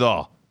mode at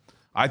all.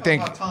 I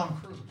think.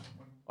 Tom Cruise.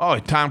 Oh,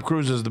 Tom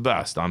Cruise is the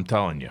best. I'm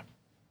telling you.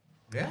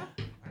 Yeah?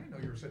 I didn't know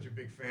you were such a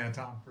big fan of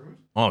Tom Cruise.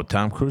 Oh,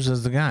 Tom Cruise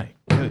is the guy.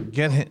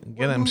 Get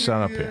him set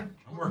up here.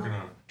 I'm working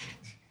on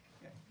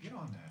it. Get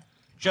on that.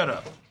 Shut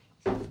up.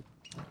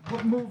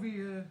 What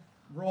movie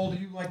role do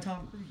you like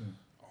Tom Cruise in?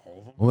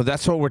 Well,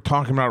 that's what we're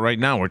talking about right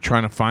now. We're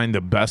trying to find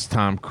the best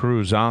Tom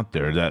Cruise out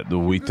there that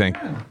we think.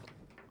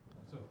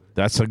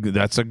 That's a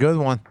good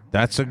one.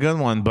 That's a good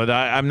one. But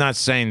I'm not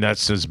saying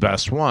that's his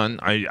best one.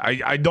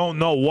 I don't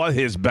know what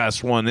his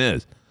best one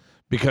is,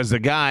 because the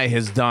guy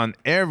has done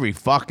every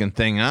fucking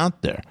thing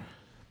out there.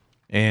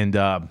 And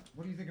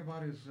What do you think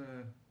about his,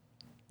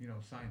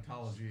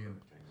 Scientology?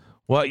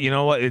 well, you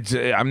know what? It's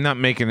I'm not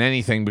making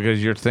anything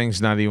because your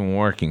thing's not even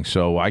working,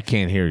 so I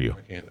can't hear you.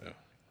 Can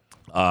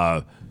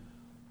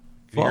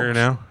you hear her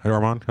now? Hey,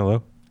 Armand,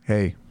 hello.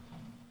 Hey,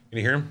 Can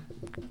you hear him?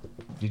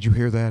 did you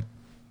hear that?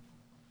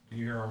 Can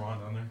you hear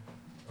Armand on there?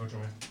 Ocho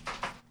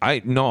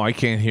Man. No, I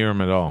can't hear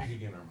him at all.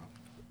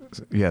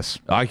 Yes.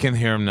 I can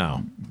hear him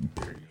now.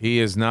 He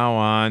is now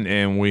on,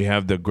 and we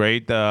have the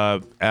great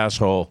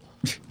asshole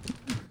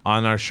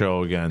on our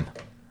show again.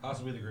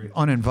 Possibly the greatest.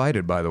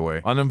 Uninvited, by the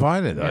way.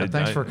 Uninvited. Yeah,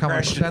 thanks for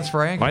coming. Thanks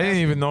for hanging. I didn't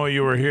even know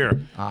you were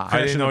here. I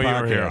didn't know you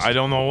were here. podcast. I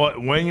don't know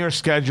when your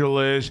schedule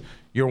is.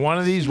 You're one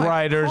of these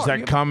writers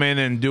that come in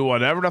and do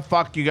whatever the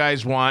fuck you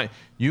guys want.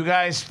 You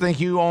guys think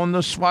you own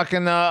this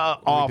fucking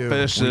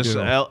office, We this do.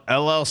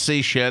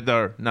 LLC shit,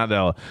 or not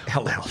L.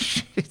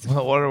 LLC.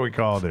 What are we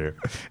called here?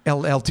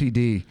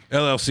 LLTD.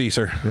 LLC,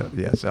 sir.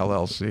 Yes,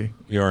 LLC.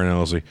 You are an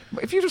LLC.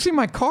 If you just see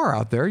my car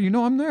out there, you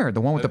know I'm there.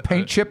 The one with the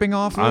paint chipping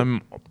off it.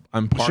 I'm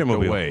parked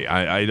Shitmobile. away.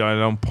 I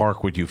don't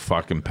park with you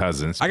fucking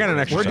peasants. I got an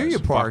Because exercise. Where do you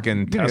park? Fucking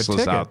You get a Teslas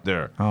ticket. out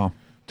there. Oh.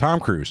 Tom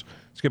Cruise.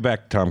 Let's get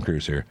back to Tom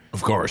Cruise here.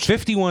 Of course.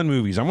 51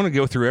 movies. I'm going to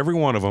go through every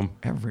one of them.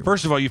 Every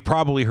First of all, you've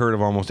probably heard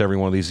of almost every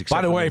one of these. except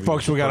By the for way, maybe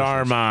folks, the we got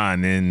first ones.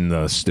 Armand in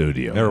the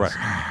studio. Everybody.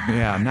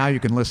 Yeah, now you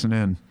can listen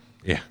in.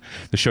 Yeah,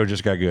 the show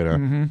just got good,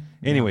 huh?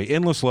 Anyway,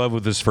 Endless Love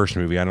with this first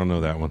movie. I don't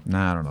know that one.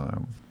 Nah, I don't know that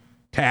one.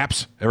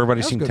 Taps.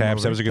 Everybody's That was seen a good Taps.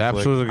 movie. That was a good Taps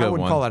flick. was a good I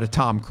wouldn't one. call that a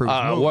Tom Cruise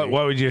movie.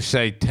 What would you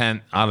say?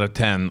 10 out of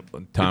 10.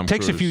 Tom It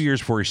takes a Cruise? few years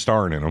before he's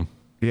starring in them.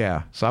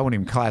 Yeah, so I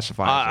wouldn't even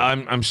classify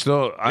it. I'm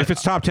still. If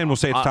it's top 10, we'll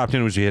say it's top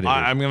 10 was you hit it.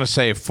 I'm gonna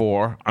say a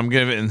 4. I'm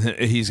giving.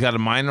 He's got a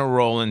minor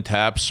role in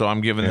Taps, so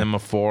I'm giving him a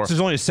 4. This is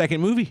only his second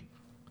movie.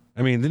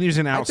 I mean, then he was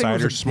in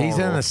Outsiders. Small He's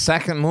in role. the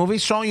second movie,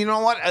 so you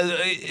know what?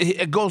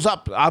 It goes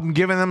up. I'm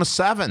giving him a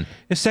 7.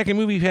 His second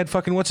movie had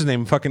fucking what's his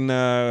name? Fucking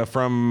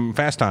from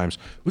Fast Times.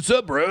 What's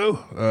up, bro?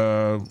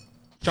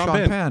 Sean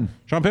Penn.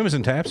 Sean Penn was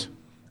in Taps.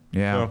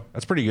 Yeah. So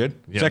that's pretty good.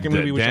 Second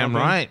movie with damn Sean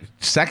Penn. right.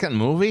 Second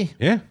movie,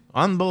 Yeah.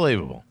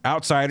 unbelievable.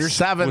 Outsiders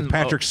 7 with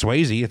Patrick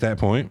Swayze at that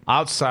point.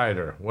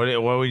 Outsider. What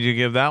would you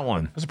give that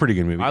one? That's a pretty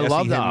good movie. I S.E.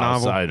 love the Hinton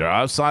novel.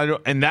 Outsider.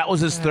 And that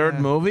was his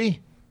third movie.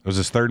 It was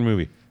his third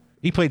movie.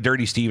 He played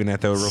Dirty Steve in that,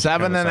 though.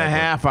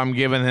 7.5. I'm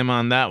giving him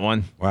on that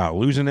one. Wow,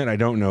 losing it, I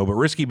don't know. But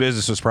Risky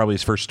Business was probably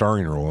his first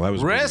starring role. That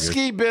was pretty good.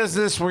 Risky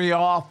Business we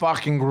all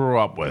fucking grew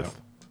up with.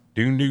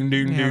 Doon, doon,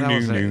 doon, Yeah, that doon,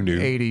 was the doon, doon.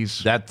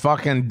 80s. That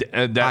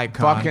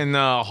fucking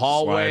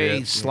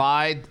hallway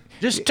slide.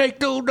 Just take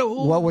the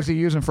What was he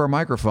using for a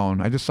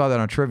microphone? I just saw that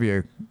on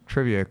trivia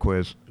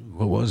quiz.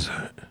 What was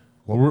that?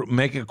 Well,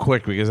 make it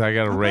quick because I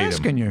got to rate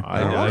asking him.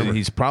 you.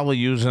 He's probably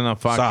using a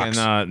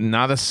fucking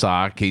not a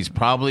sock. He's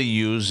probably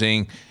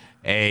using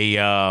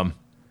a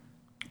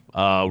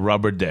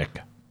rubber dick.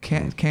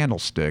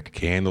 Candlestick.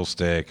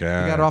 Candlestick. He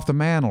got it off the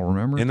mantle,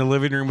 remember? in the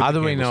living room. With How the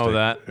do we know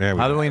that? candlestick. Yeah,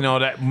 How do we know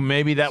that?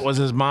 Maybe that was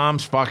his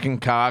mom's fucking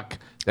cock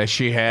that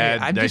she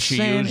had Hey, I'm that just she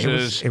saying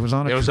uses. it was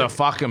on a It was a tree.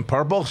 fucking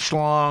purple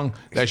schlong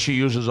that she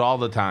uses all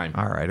the time.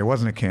 All right, it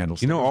wasn't a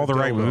candlestick. You know It was all a the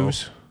right dildo.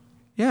 moves?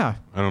 Yeah.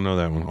 I don't know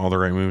that one. All the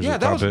right moves. Yeah,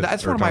 with Tom Pitt-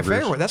 that's or one of my Tom Cruise?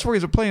 favorite. That's where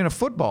he's playing a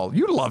football.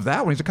 You love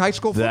that one. He's a high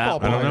school football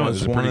That player. I don't know. was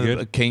Is it one pretty of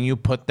the- good? Can you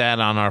put that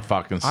on our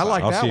fucking site? I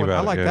like I'll that see one. I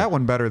about it, like yeah. that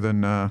one better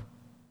than.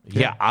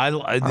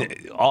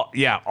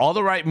 Yeah, all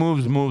the right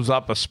moves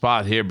up a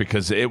spot here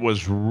because it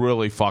was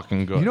really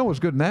fucking good. You know what was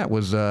good in that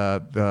was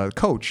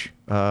Coach.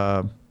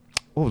 What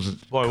was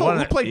it? Boy,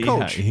 Who played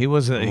Coach? He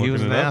was an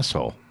looking it up.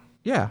 asshole.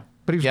 Yeah,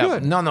 but he was Yeah,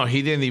 good. no,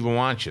 he didn't even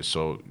want you.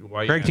 So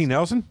why? Craig T.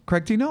 Nelson?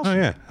 Craig T. Nelson.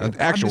 Oh, yeah. An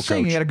actual I'm just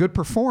saying coach. he had a good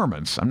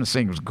performance. I'm just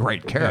saying it was a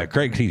great Yeah, character.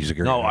 Craig T's a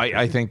great No, actor.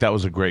 I think that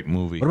was a great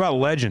movie. What about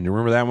Legend? You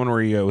remember that one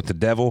where he with the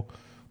devil?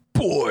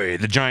 Boy,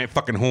 the giant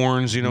fucking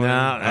horns. You know,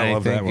 Nah, I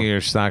love that think one.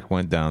 your stock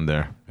went down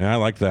there. Yeah, I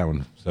like that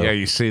one. So. Yeah,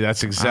 you see,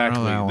 that's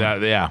exactly that one.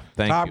 that. Yeah,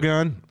 thank Top you.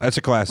 Gun. That's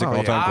a classic, Oh, yeah.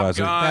 all-time Top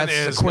classic. Gun That's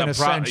is the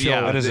quintessential.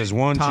 yeah, What is this?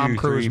 1, Tom 2,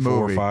 Cruise 3,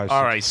 4, movie. 5,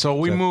 All 6, right, so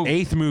we 7. move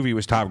Eighth movie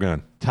was Top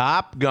Gun.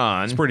 Top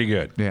Gun. It's pretty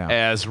good. Yeah.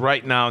 As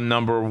right now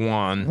number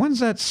one.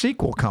 When's that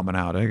sequel coming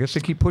out? I guess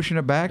they keep pushing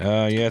it back.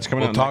 Yeah, it's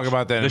coming We'll out talk next-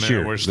 about that in a this minute.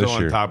 year. We're still this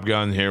on year. Top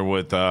Gun here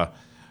with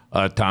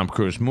Tom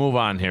Cruise. Move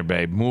on here,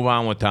 babe. Move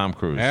on with Tom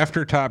Cruise.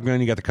 After Top Gun,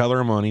 you got The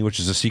Color of Money, which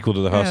is a sequel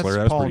to The Yeah, Hustler. it's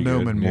That's Paul pretty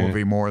Newman good. Yeah.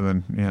 movie more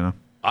than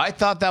I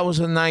thought that was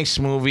a nice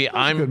movie.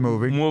 I'm good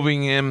movie.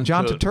 moving him.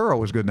 John to, Turturro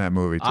was good in that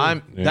movie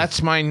too.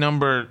 That's my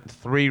number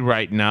 3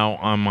 right now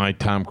on my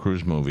Tom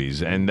Cruise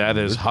movies, and that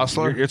is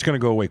Hustler. It's going to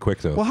go away quick,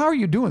 though. well, how are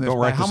you doing this? Don't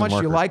By write how this in much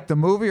you marker. like the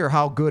movie, or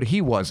how good he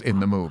was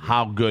in the movie?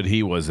 How good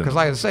he was in. Because,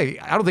 like I say,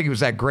 I don't think he was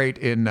that great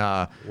in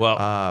All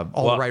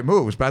the Right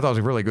Moves, but I thought it was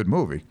a really good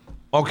movie.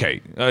 Okay.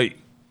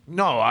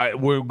 No,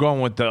 we're going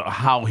with the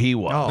how he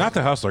was. Oh. Not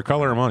The Hustler.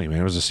 Color of Money, man.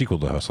 It was a sequel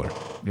to Hustler.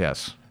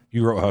 Yes.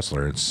 You wrote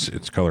Hustler.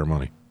 It's Color of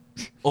Money.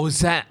 Oh, is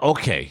that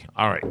okay?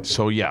 All right.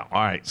 So yeah.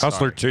 All right.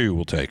 Hustler sorry. 2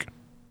 we'll take.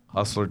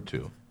 Hustler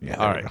 2. Yeah, All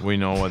there we right. We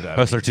know what that.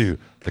 Hustler 2,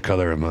 The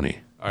Color of Money.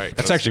 All right.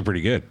 That's actually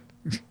pretty good.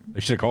 They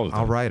should have called it that.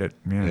 I'll write it.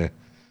 Yeah.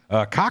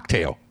 Yeah.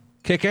 Cocktail.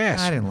 Kick ass.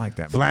 I didn't like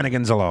that movie.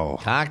 Flanagan's Law.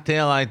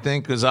 Cocktail, I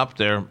think, is up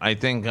there. I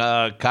think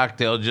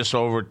Cocktail just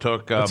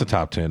overtook. That's a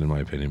top 10 in my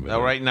opinion.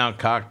 But right now,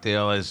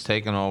 Cocktail is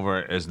taken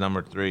over as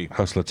number 3.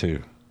 Hustler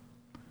 2.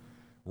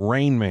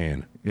 Rain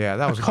Man. Yeah,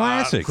 that was a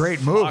classic.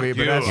 great movie, Fuck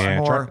but you. that's Yeah,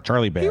 more.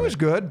 Charlie He Babbitt. was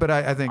good, but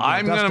I think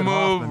I'm going to Dustin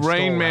Hoffman move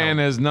Rain stole Man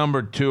that. as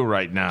number 2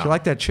 right now. Do you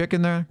like that chick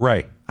in there?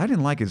 Right. I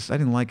didn't like his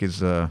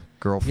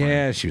girlfriend.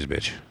 Yeah, she was a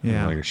bitch.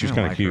 Yeah, I like her. She was I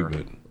kind like of cute,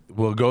 her. but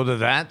We'll go to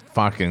that.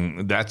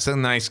 That's a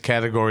nice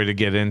category to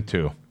get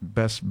into.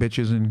 Best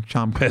bitches in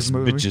Tom Cruise best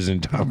movie. bitches in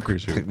Tom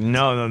Cruise.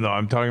 No.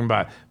 I'm talking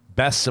about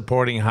best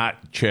supporting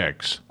hot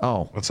chicks.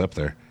 Oh, What's up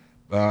there?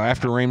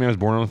 After Rain Man was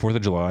born on the 4th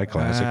of July,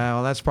 classic.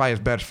 well, that's probably his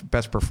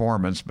best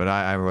performance, but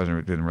I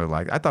didn't really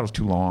like it. I thought it was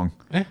too long.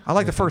 I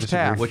like the first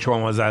half. Which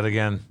one was that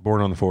again? Born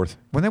on the 4th.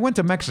 When they went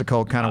to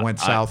Mexico, it kind of went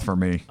south for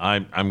me.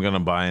 I'm going to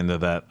buy into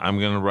that. I'm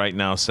going to right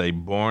now say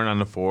Born on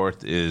the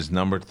 4th is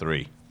number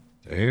 3.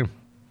 Damn.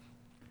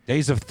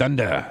 Days of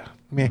Thunder.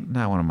 Meh.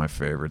 Not one of my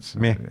favorites.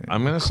 Meh.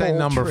 I'm going to say Cold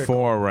number Trick.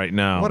 4 right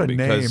now. What a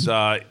because,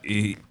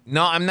 name.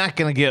 No, I'm not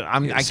going to get.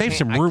 I Save can't-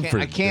 some I room can't- for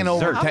I can't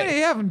dessert. overtake. How many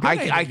haven't been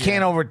I yet?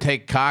 can't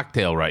overtake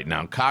Cocktail right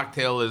now.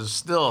 Cocktail is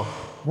still.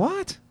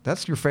 What?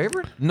 That's your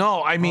favorite?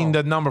 No, I mean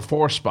the number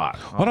 4 spot.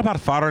 What about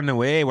Far in the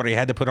Way, where he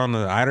had to put on the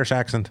Irish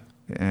accent?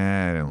 I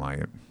didn't like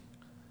it.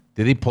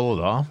 Did he pull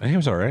it off? He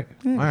was all right.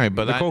 All right,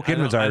 but Nicole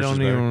Kidman's I Irish don't is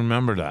even better.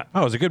 remember that.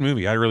 Oh, it was a good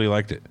movie. I really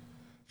liked it.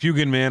 Few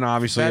Good Men,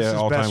 obviously, That's his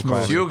all-time best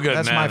classic. movie. You good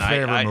That's man. my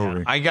favorite I,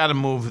 movie. I got to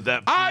move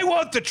that. I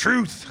want the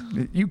truth.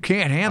 You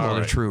can't handle All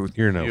the right. truth.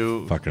 You're no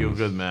you fucking.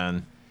 good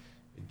man.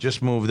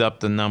 Just moved up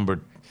to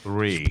number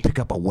 3. Pick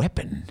up a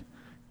weapon.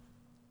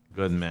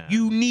 Good man.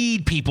 You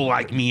need people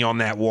like me on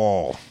that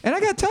wall. And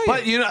I got to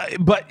tell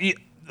you,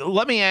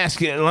 Let me ask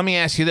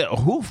you that: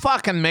 who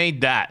fucking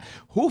made that?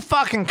 Who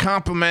fucking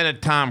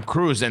complimented Tom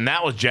Cruise? And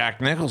that was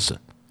Jack Nicholson.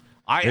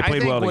 I played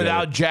think well together.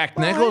 without Jack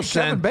Well, hey,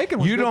 Nicholson, Kevin Bacon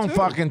was you good don't too.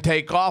 fucking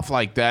take off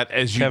like that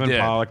as you Kevin did.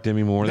 Pollak,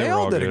 Demi Moore, they were all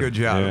all did a good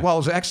job. Yeah. Well,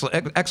 it was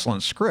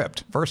excellent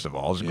script. First of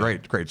all, it was a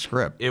great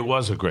script. It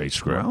was a great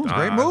script. Well, it was a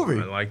great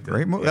movie. I liked it.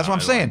 Great movie. Yeah, That's what I'm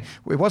I saying.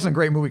 It wasn't a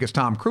great movie because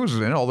Tom Cruise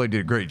was in it, although he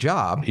did a great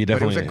job. He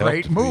but it was definitely a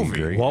great helped be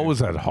movie. great. What was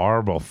that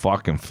horrible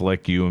fucking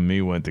flick you and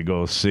me went to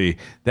go see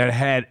that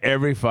had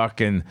every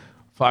fucking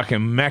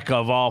fucking mecca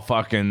of all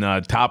fucking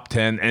top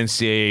 10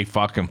 NCAA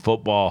fucking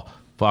football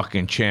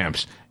fucking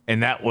champs,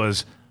 and that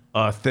was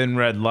Thin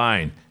Red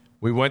Line.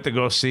 We went to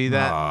go see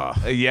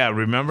that. Yeah,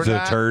 remember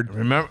that? The turd.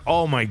 Remember?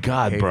 Oh my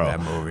God, bro! that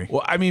movie.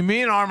 Well, I mean,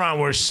 me and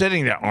Armand were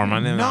sitting there.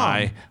 Armand and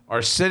I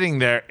are sitting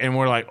there, and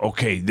we're like,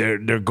 okay, they're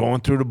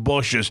going through the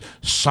bushes.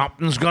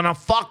 Something's gonna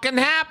fucking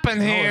happen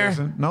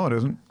here. No, it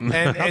isn't. And,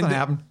 Nothing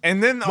happened.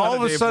 And then all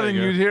of a Dave sudden,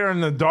 Baker. you'd hear on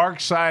the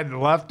dark side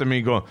left of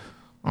me going,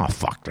 "Oh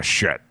fuck the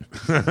shit."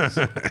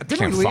 Did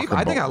we leave? fucking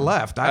I think I believe-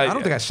 left. I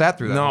don't think I sat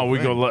through that. No, whole we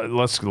thing. go.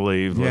 Let's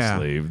leave. Yeah.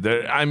 Let's leave.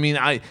 I mean,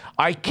 I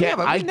kept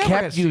but we I never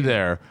kept had you seen-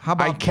 there. How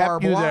about I kept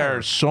barbed you wire?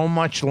 there so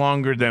much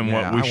longer than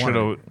Yeah, what we I should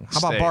wanted-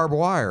 have. How about barbed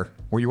wire,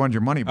 where you wanted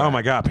your money back? Oh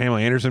my God, Pamela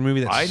Anderson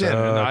movie. That I didn't.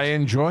 sucked. I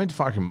enjoyed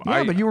fucking.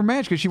 Yeah, but you were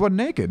mad because she wasn't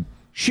naked.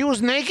 She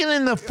was naked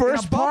in the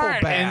first bubble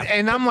part, bath.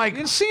 and I'm like, You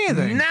didn't see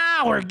anything.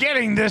 now we're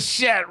getting this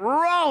shit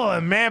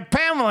rolling, man.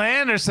 Pamela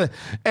Anderson.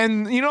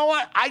 And you know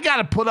what? I got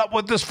to put up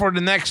with this for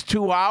the next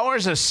 2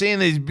 hours of seeing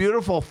these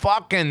beautiful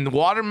fucking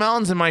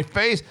watermelons in my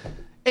face.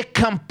 It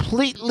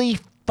completely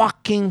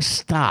fucking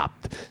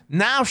stopped.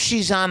 Now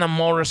she's on a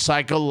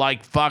motorcycle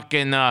like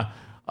fucking,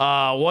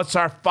 what's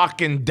our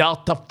fucking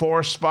Delta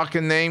Force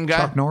fucking name guy?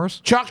 Chuck Norris?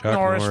 Chuck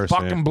Norris Norris,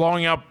 fucking yeah.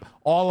 blowing up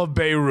all of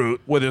Beirut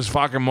with his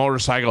fucking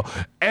motorcycle.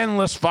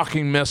 Endless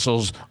fucking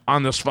missiles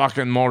on this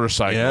fucking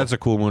motorcycle. Yeah, that's a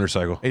cool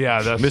motorcycle.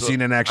 Yeah, that's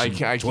Missing in action. I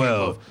can't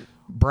 12.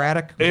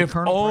 Braddock. Was it If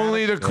Colonel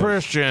only Braddock? the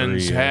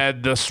Christians 3, yeah.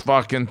 had this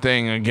fucking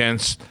thing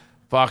against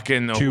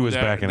fucking Two was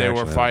that back in they action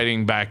were then.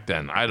 fighting back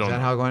then. I don't Is that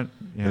know. how it went?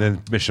 Yeah. And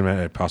then Mission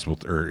Impossible,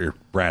 or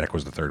Braddock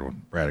was the third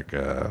one.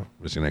 Braddock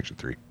Missing in Action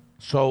 3.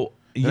 So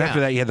And yeah,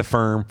 after that, you had The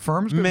Firm.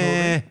 Firm's good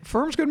Meh. movie.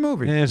 Firm's good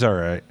movie. Yeah, it's all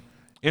right.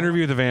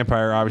 Interview with the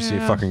Vampire, obviously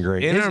fucking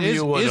great.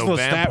 Interview with a Lestat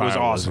Vampire was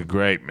awesome.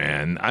 great,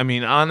 man. I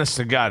mean, honest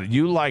to God,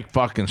 you like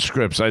fucking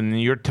scripts,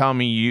 and you're telling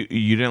me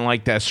you didn't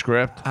like that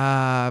script?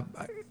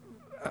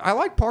 I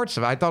like parts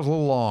of it. I thought it was a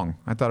little long.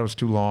 I thought it was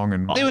too long.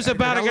 And It was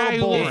about a guy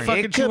who lived boring.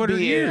 fucking 200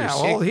 years.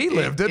 Yeah, well, he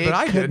lived it, but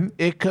I didn't.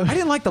 It could. I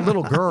didn't like the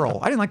little girl.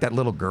 I didn't like that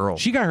little girl.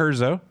 She got hers,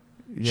 though.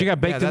 She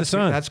got baked in the that's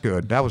sun. Good. That's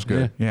good. That was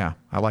good. Yeah,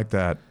 I like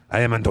that.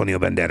 I am Antonio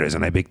Banderas,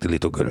 and I baked the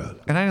little girl.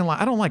 And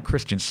I don't like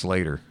Christian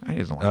Slater. I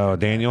just don't like. Oh,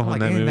 Daniel I don't in like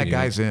that anything movie? that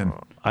guy's in.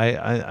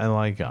 I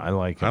like it. I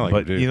like it. I like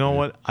but it, too. you know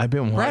what? I've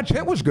been Brad watching.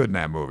 Pitt was good in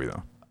that movie,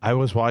 though. I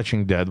was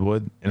watching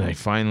Deadwood, and I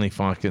finally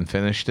fucking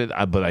finished it.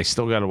 But I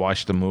still got to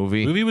watch the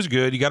movie. Movie was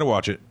good. You got to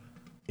watch it.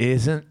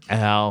 Isn't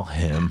Al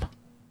him?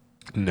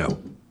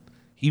 No.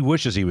 He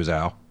wishes he was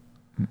Al.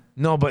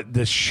 No, but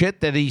the shit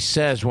that he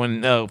says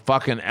when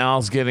fucking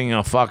Al's getting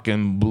a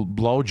fucking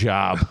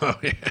blowjob. Oh,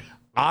 yeah.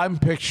 I'm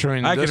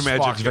picturing. I can this imagine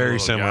it's fucking very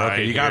little similar. guy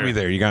Okay, you got here. me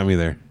there. You got me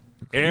there.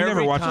 You never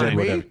Every watched time.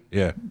 Deadwood.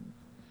 Yeah.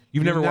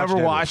 You've never watched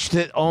Deadwood. watched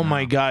it? Oh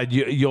my God,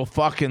 you'll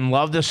fucking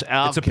love this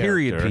Al. It's a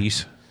period character.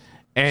 piece.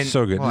 and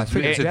So good. Well, I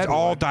figured it's Deadwood.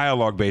 all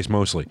dialogue based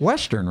mostly.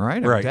 Western,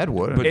 right? Right.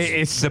 Deadwood. But It's-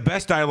 it's the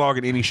best dialogue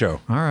in any show.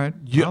 all right.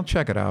 I'll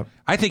check it out.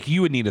 I think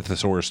you would need a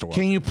thesaurus to watch.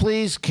 Can you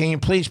please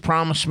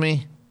promise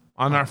me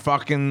on our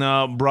fucking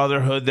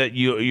brotherhood that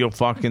you'll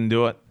fucking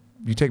do it?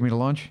 You take me to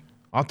lunch?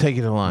 I'll take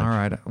you to lunch. All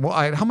right.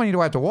 Well, how many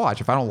do I have to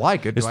watch? If I don't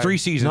like it, It's do I- 3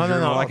 seasons. No, no, You're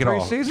gonna no. like it 3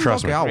 all. seasons?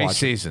 Trust Okay, me. I'll Three watch it.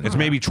 seasons. It's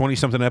maybe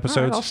 20-something All right,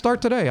 episodes. I'll start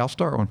today. I'll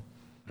start one.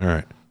 All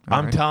right.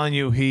 I'm telling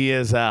you, he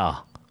is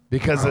Al.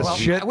 Because the Well,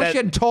 shit I wish that you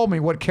hadn't told me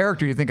what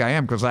character you think I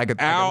am, because I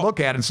could Al- look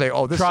at it and say,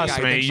 "Oh, this trust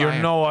guy me, thinks I you're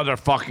am. no other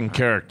fucking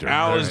character.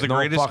 Al is There's the no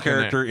greatest fucking-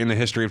 character in the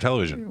history of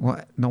television.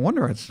 Well, no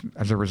wonder it's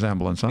as a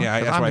resemblance, huh? Yeah,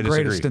 'Cause that's I'm why I the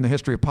greatest disagree. in the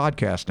history of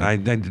podcasting.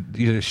 I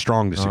you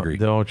strong disagree.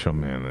 The Ocho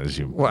Man is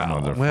you. Well,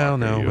 motherfucker, Well,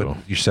 no, you. but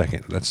you're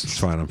second. That's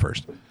fine. I'm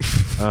first.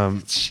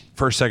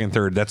 First, second,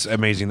 third. That's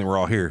amazing that we're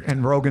all here.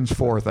 and Rogan's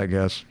fourth, I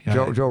guess.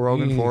 Joe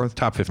Rogan fourth.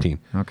 Top 15.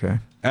 Okay.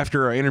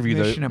 After our interview,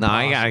 Mission though, No,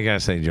 I gotta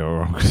say Joe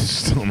Rogan's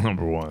still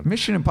number one.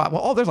 Mission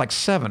Impossible. Oh, there's like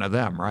 7 of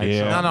them, right?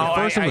 Yeah. No, The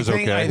first one was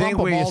think, okay. I think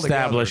Lump we 'em all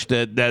established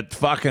that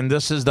fucking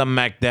this is the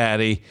Mac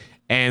Daddy,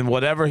 and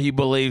whatever he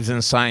believes in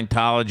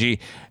Scientology,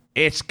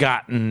 it's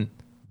gotten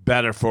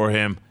better for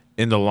him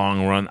in the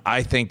long run.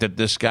 I think that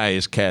this guy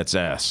is cat's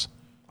ass.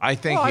 I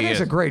think Well, I he think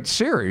is. it's a great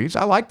series.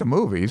 I like the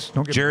movies.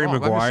 Don't get Jerry me wrong.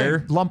 I'm just Maguire.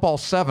 saying, lump all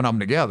 7 of them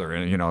together,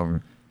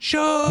 and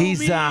show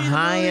He's me the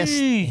highest.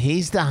 money.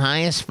 He's the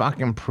highest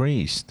fucking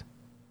priest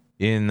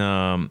in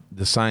the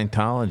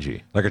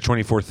Scientology. Like a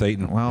 24th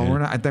Satan. well,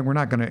 Yeah. I think we're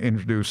not going to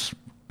introduce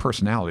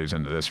personalities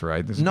into this,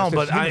 right? This, No, this-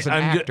 but he was an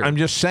actor. I'm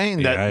just saying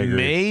Yeah, I that agree.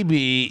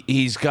 maybe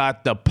he's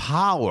got the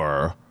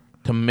power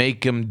to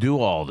make him do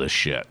all this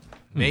shit.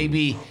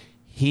 Maybe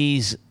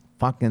he's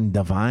fucking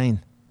divine.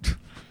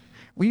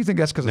 Well, you think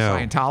that's because No.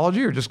 of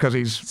Scientology, or just because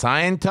he's?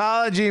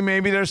 Scientology,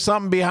 maybe there's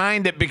something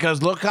behind it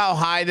because look how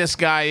high this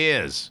guy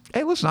is.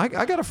 Hey, listen, I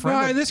got a friend.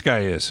 Why that- this guy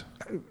is.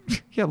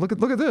 yeah, look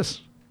at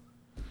this.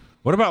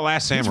 What about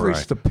Last Samurai?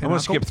 reached the I'm going to pinnacle.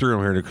 skip through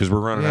them here because we're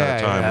running out Yeah,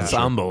 of time. yeah, That's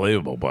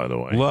unbelievable, by the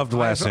way. Loved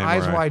Last Samurai.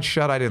 Eyes Wide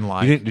Shut. I didn't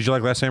like. Did you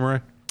like Last Samurai?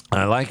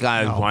 I like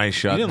Eyes Wide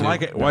Shut. You didn't dude.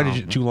 like it? Why did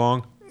you? Too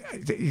long?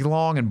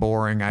 long and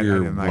boring. I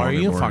didn't like Are it.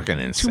 you fucking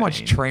insane? Too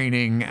much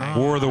training.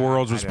 War of the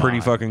Worlds was pretty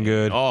fucking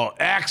good. Oh,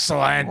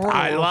 excellent! War of the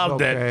I Worlds,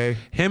 loved it. okay.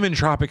 Him in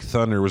Tropic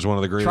Thunder was one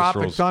of the greatest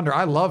Tropic roles. Thunder.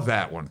 I love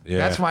that one. Yeah.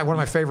 That's one of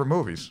my favorite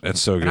movies.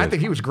 That's so good. And I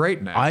think he was great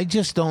in that. I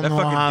just don't That know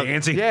fucking how.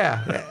 dancing.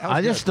 yeah. that was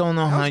I just good. don't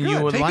know That how was you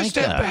good. would Take a like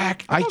step that.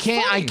 back. I That was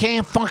can't. I funny.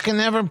 can't fucking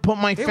ever put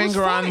my was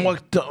finger on funny.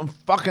 what the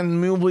fucking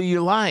movie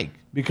you like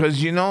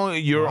because you know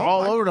you're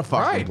all over the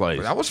fucking Right.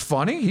 place. That was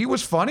funny. He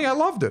was funny. I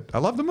loved it. I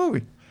loved the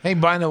movie. Hey,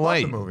 by the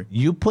way, the movie.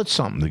 you put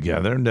something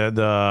together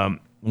that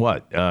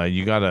what?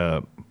 You got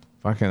a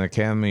fucking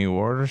Academy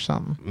Award or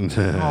something?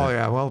 Oh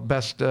yeah. Well,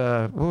 best.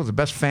 What was the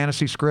best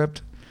fantasy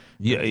script?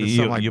 You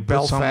something like you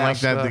put something like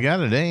Belfast, that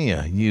together,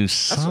 didn't you? You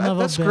son of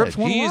a that script's bitch.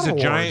 won He a is lot a of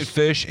giant awards.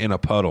 fish in a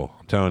puddle.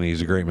 I'm telling you,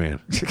 he's a great man.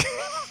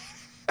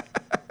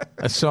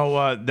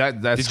 So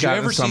that's Did you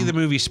gotten ever see the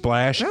movie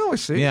Splash? Yeah, we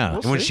see. Yeah.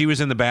 We'll When see. she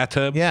was in the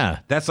bathtub? Yeah.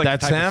 That's like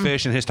That's the type him? of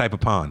fish in his type of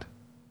pond.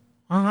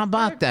 How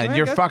about that? I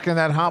You're got- fucking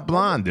that hot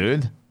blonde,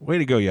 dude. Way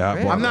to go, you hot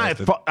blonde I'm not.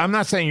 bastard. I'm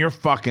not saying you're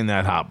fucking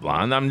that hot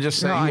blonde. I'm just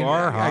saying you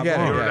are I hot get it.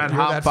 blonde. You're yeah. that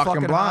hot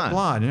fucking hot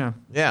blonde. blonde.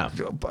 Yeah.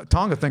 Yeah.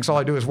 Tonga thinks all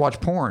I do is watch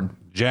porn.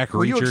 Jack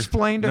Will you Reacher.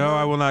 explain to No, her?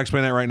 I will not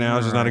explain that right now.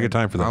 This is not a good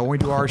time for that. When we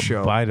do our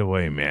show. By the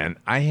way, man,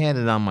 I had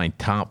it on my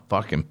top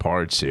fucking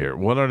parts here.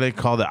 What are they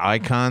called? The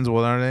icons?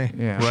 What are they?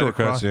 Yeah. Right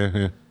Shortcuts, across?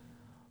 yeah.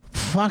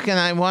 Fucking,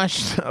 I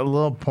watched a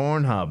little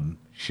Pornhub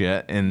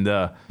shit, and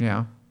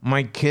Yeah.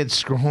 my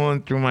kid's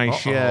scrolling through my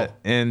shit,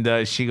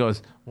 and she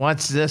goes,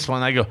 "What's this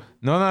one?" I go,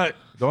 "No,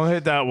 don't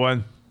hit that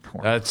one.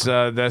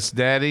 That's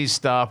daddy's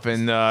stuff."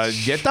 And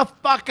get the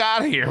fuck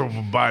out of here.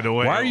 By the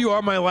way, Why are you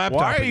on my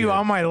laptop? Why are you again?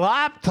 on my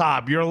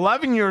laptop? You're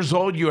 11 years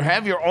old. You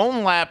have your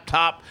own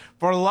laptop.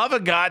 For the love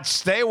of God,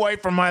 stay away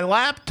from my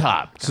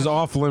laptop. This is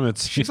off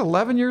limits. She's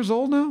 11 years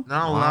old now?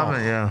 No,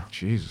 11, yeah.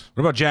 Jesus.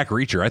 What about Jack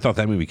Reacher? I thought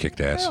that movie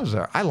kicked ass.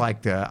 I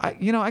liked I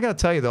got to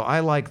tell you, though, I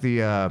like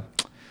the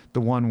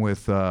one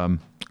with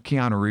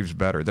Keanu Reeves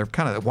better. They're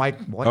kind of white.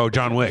 Oh,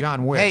 John Wick.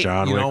 John Wick. Hey,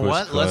 John you Wick know was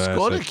what? Let's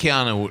go to classic.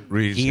 Keanu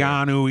Reeves. here.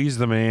 Keanu, he's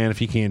the man. If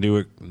he can't do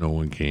it, no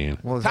one can.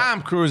 Well, is that-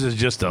 Tom Cruise is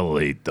just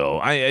elite,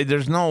 though.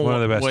 There's no One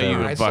of the best way ever. you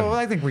all would right, fuck. so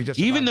I think we just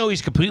Even though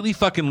he's completely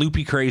fucking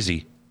loopy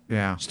crazy,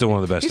 yeah, still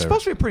one of the best he's ever.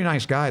 supposed to be a pretty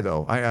nice guy,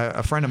 though.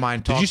 A friend of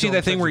mine. Did you see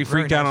that thing where he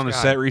freaked out on a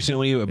set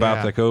recently about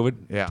Yeah. the COVID?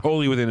 Yeah.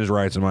 Totally within his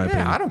rights, in my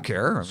opinion. Yeah, I don't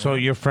care. So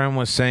your friend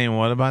was saying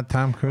what about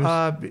Tom Cruise?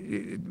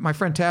 My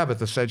friend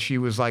Tabitha said she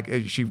was like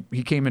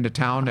he came into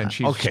town and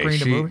she okay,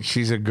 screened a movie.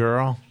 she's a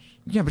girl.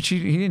 Yeah, but he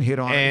didn't hit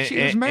on her.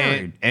 She was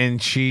married.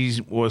 And she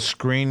was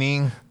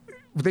screening.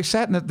 They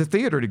sat in the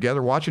theater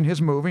together watching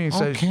his movie. And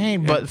said, Okay,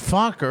 but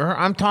fuck her.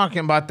 I'm talking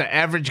about the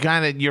average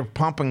guy that you're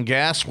pumping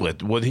gas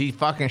with. Would he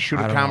fucking shoot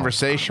I a don't know.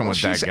 conversation Well,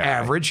 with that she's guy?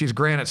 average. She's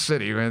Granite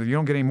City. You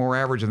don't get any more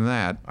average than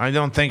that. I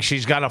don't think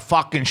she's got a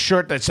fucking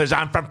shirt that says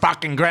 "I'm from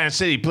fucking Granite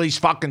City. Please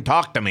fucking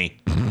talk to me."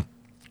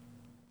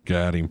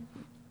 Got him.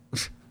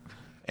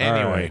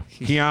 Anyway, All right.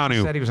 Said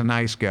Keanu. he was a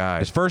nice guy.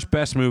 His first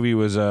best movie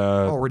was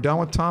Oh, we're done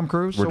with Tom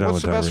Cruise? We're So done what's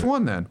with the Tom best Cruise.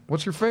 one then?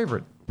 What's your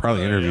favorite?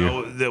 probably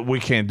Interview. that we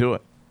can't do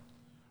it.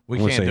 We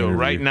I'm gonna can't say do it Interview.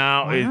 right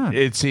now. Why not?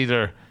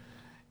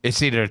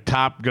 It's either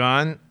Top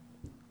Gun,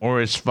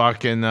 or it's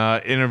fucking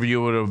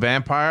Interview with a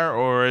Vampire,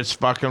 or it's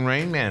fucking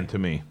Rain Man to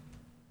me.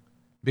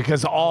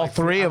 Because all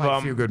three of I like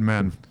them, Few Good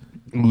Men.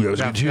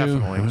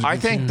 Definitely. I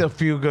think the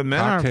Few Good Men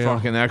Cocktail. are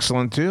fucking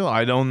excellent too.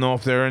 I don't know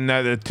if they're in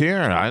that tier.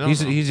 I don't.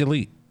 know. He's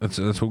elite. That's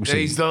what we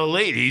say. He's the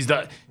lead. He's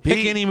the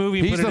Pick any movie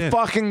and He's put it the in.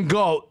 fucking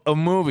goat of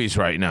movies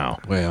right now.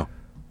 Well,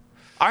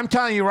 I'm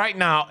telling you right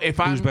now, if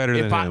I'm better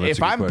than if, him? I, That's a if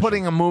good I'm question.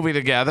 putting a movie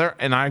together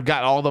and I've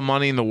got all the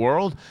money in the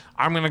world,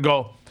 I'm gonna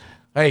go,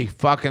 hey,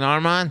 fucking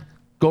Armand,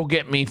 go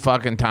get me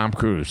fucking Tom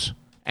Cruise,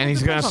 and he's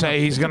gonna depends on say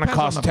the- he's it gonna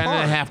depends cost on the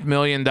 $10.5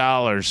 million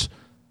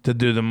to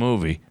do the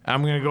movie.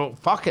 I'm gonna go,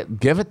 fuck it,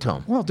 give it to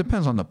him. Well, it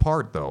depends on the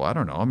part, though. I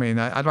don't know. I mean,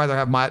 I'd rather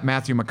have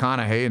Matthew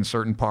McConaughey in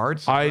certain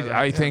parts.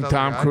 I think other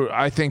Tom guy. Cruise.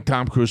 I think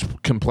Tom Cruise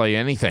can play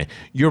anything.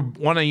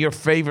 One of your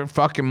favorite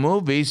fucking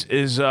movies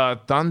is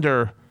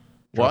Thunder.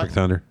 Tropic What?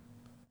 Thunder.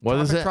 What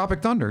is it?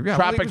 Tropic Thunder. Yeah,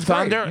 Tropic well, he was great.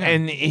 Thunder, Yeah.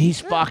 and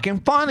he's fucking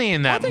funny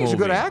in that I think movie. he's a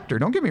good actor.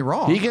 Don't get me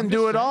wrong. He can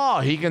do it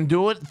all. He can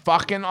do it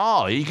fucking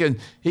all. He can.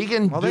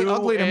 Well, they do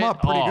uglied him it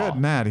up pretty all. good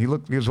in that. He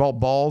was all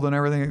bald and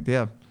everything.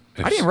 Yeah.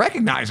 I didn't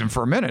recognize him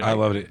for a minute. I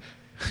loved it.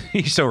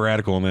 He's so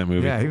radical in that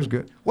movie. Yeah, he was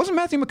good. Wasn't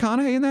Matthew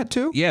McConaughey in that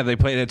too? Yeah, they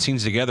played had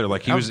scenes together.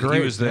 Like he That was was great.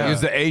 he was the Yeah.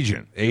 He's the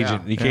agent.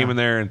 agent. Yeah, He came yeah. in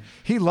there and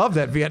He loved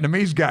that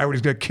Vietnamese guy when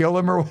he's going to kill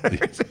him or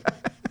whatever.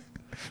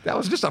 That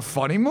was just a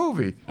funny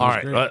movie. All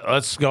right,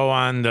 let's go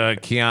on to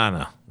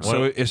Keanu.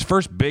 so his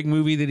first big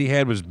movie that he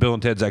had was Bill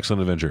and Ted's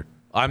Excellent Adventure.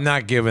 I'm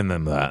not giving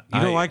them that.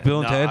 You don't like Bill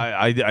and no, Ted?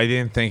 I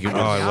didn't think it was.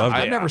 I loved it.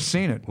 I've never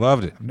seen it.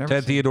 Loved it. never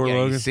Ted seen- Theodore Yeah, you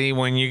Logan. see,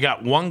 when you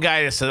got one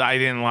guy that said I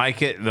didn't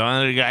like it, the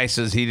other guy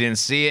says he didn't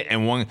see it,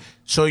 and one.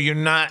 So you're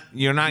not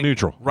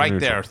Neutral. right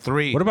Neutral. there.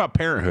 Three. What about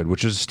Parenthood,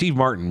 which is a Steve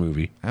Martin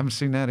movie? I haven't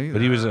seen that either.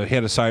 But he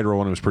had a side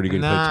role and it was pretty good.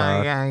 He played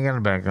Todd. yeah, you gotta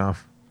back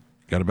off.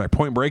 Got it back.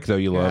 Point Break though,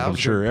 you love. that I'm was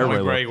sure good. everybody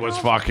Point Break loved. was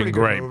Well, fucking pretty good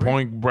great. movie.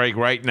 Point Break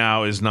right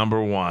now is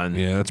number one.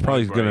 Yeah, that's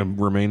probably going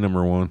to remain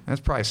number one. That's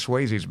probably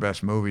Swayze's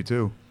best movie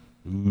too.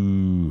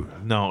 Ooh.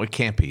 No, it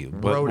can't be.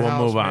 But we'll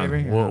Roadhouse, move on.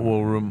 maybe?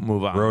 We'll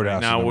move on. Roadhouse Right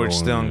is now number we're one,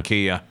 still yeah. in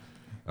Kia.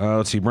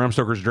 Let's see. Bram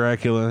Stoker's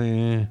Dracula.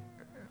 Eh.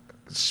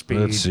 Speed.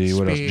 Let's see.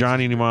 What else? Speed.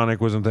 Johnny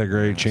Mnemonic wasn't that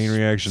great. Chain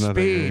Reaction, not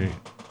that Speed. great.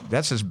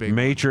 That's his big.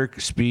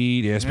 Matrix,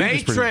 Speed. Yeah, Speed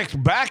is pretty- Matrix,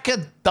 back it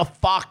the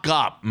fuck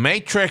up.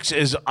 Matrix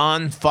is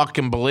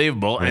unfucking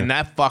believable, and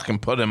that fucking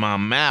put him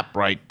on map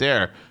right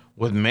there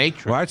with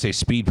Matrix. Well, I'd say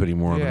Speed put him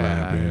more on the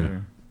map. Yeah.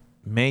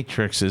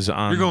 Matrix is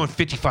on. You're going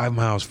 55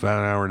 miles an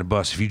hour in a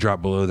bus. If you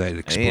drop below that, it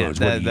explodes.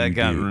 Yeah, What do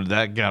you do?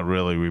 that got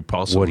really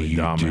repulsively What do you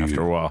dumb do?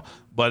 after a while.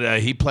 But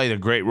he played a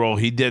great role.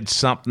 He did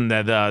something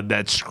that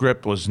that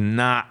script was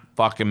not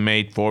fucking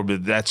made for.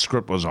 But that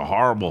script was a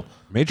horrible.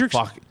 Matrix?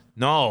 Fuck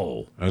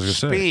no. I was gonna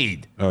say.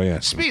 Speed. Oh, yeah.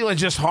 Speed was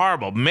just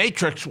horrible.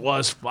 Matrix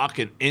was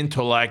fucking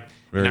intellect,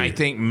 and Very. I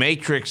think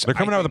Matrix. They're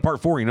coming out with a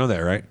part 4. You know that,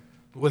 right?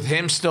 with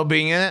him still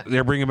being in it.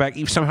 They're bringing back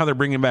somehow. They're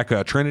bringing back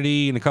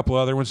Trinity and a couple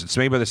other ones. It's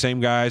made by the same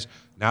guys.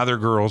 Now they're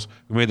girls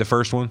who made the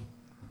first one.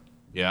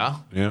 Yeah.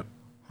 Yeah.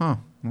 Huh.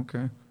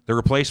 Okay. The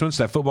Replacements,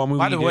 that football movie.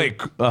 By the you way,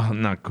 did.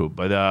 not Coop,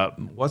 but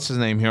what's his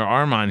name here?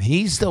 Armand.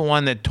 He's the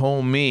one that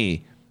told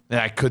me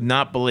that I could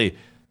not believe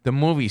the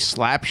movie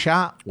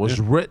Slapshot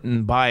was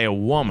written by a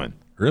woman.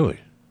 Really?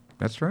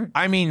 That's right.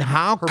 I mean,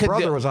 how Her could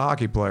brother was a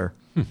hockey player.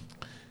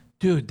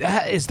 dude?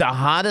 That is the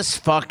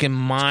hottest fucking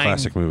mind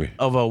classic movie.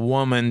 of a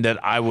woman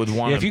that I would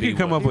want. Yeah, if you could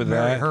come up with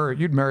Marry that. her,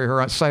 you'd marry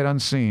her sight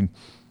unseen.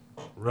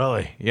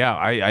 really, yeah,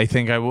 I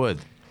think I would.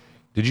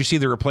 Did you see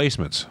The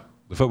Replacements?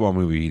 The football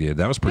movie he did.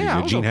 That was pretty Yeah, it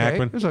good. was Gene okay.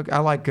 Hackman. It was okay. I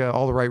like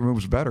All the Right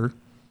Moves better,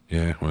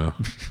 Yeah, well.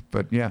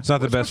 but yeah, It's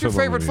not the best What's your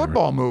football favorite movie ever.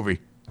 football movie?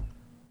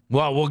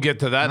 Well, we'll get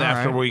to that All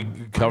after right. we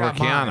cover I got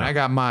mine. Keanu. I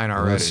got mine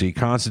already. Let's see.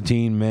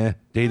 Constantine, meh.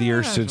 Day the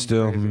Earth Yeah, Stood that's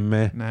Still, crazy.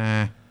 meh.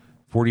 Nah,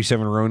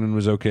 47 Ronin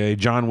was okay.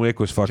 John Wick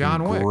was fucking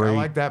John Wick. great. I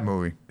like that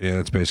movie. Yeah,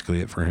 that's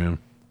basically it for him.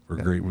 For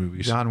great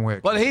movies. John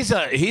Wick. But he's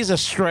a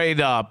straight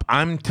up.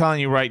 I'm telling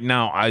you right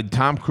now.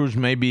 Tom Cruise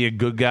may be a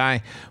good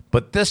guy,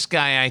 but this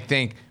guy I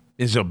think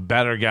is a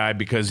better guy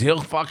because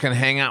he'll fucking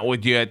hang out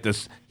with you at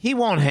this. He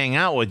won't hang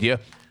out with you,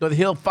 but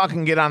he'll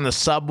fucking get on the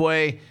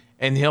subway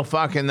and he'll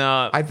fucking.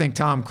 I think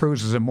Tom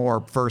Cruise is a more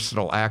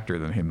versatile actor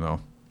than him,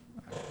 though.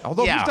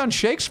 Although Yeah. he's done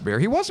Shakespeare,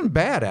 he wasn't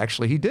bad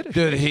actually. He did it.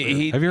 dude,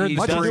 he Have you heard he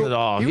the does story? it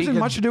all. He was in could-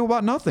 Much Ado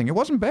About Nothing. It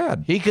wasn't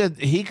bad. He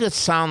could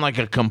sound like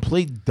a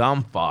complete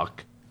dumb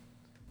fuck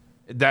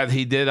that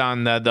he did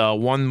on that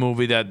one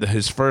movie that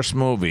his first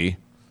movie.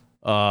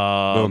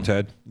 Bill and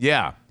Ted.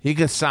 Yeah, he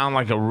could sound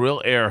like a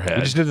real airhead.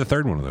 We just did the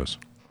third one of those.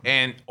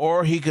 And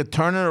or he could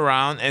turn it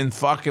around and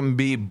fucking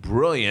be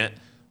brilliant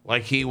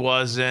like he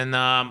was in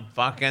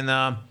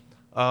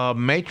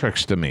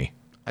Matrix to me.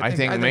 I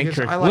think it's-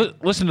 Matrix. I like-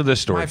 Listen to this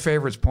story. My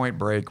favorite's Point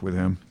Break with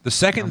him. The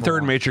second and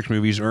third Matrix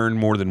movies earned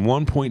more than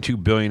 $1.2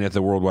 billion at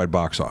the worldwide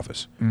box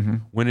office. Mm-hmm.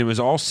 When it was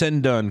all said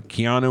and done,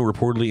 Keanu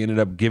reportedly ended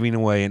up giving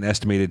away an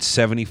estimated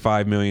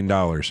 $75 million.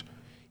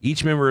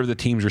 Each member of the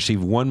teams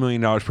received $1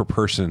 million per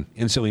person,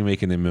 instantly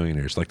making them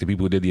millionaires. Like the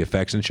people who did the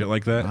effects and shit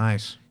like that.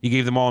 Nice. He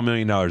gave them all $1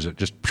 million. It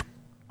just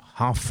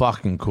How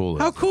fucking cool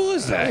is how cool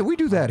is that? Hey, we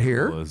do that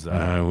here.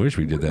 I wish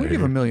we did that. We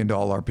give here. $1 million to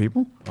all our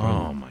people.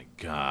 Oh my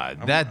god, I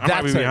might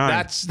that's be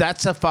behind.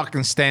 that's a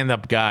fucking stand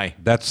up guy.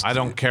 That's- I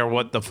don't care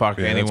what the fuck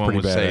Yeah, that's anyone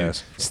pretty would say.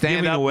 badass. Stand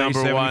Giving up away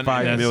number one.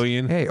 $75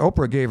 million. Hey,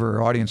 Oprah gave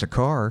her audience a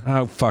car.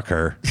 Oh, fuck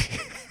her.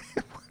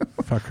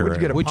 Fuck her. Would you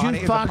get a Would you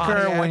Pontiac- fuck the her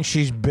Pontiac? when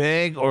she's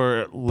big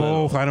or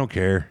little? Both. I don't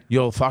care.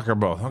 You'll fuck her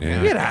both. Okay.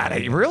 Yeah. Get out of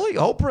here. Really?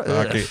 Oprah?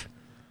 Fuck Ugh. it.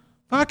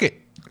 Fuck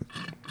it.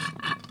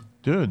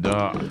 Dude.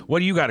 What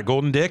do you got? A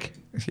golden dick?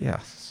 Yeah.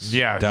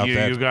 Yeah, Doubt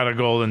that. you got a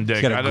golden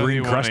dick. got a I don't green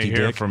even want to crusty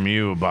hear dick. from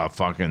you about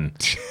fucking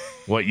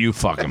what you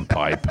fucking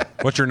pipe.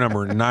 What's your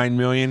number? 9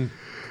 million?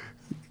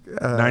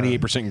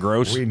 98%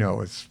 gross? We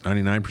know it's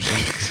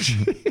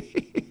 99%?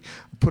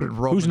 put it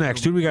Roman. Who's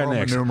next? Who do we got Roman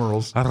next?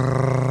 numerals.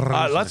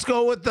 Let's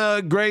go with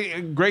the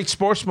great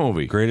sports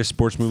movie. Greatest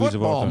sports movies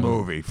of all Football time.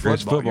 movie.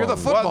 Greatest Football. You're the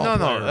movie. football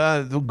Well,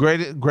 player.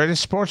 the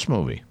greatest sports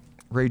movie.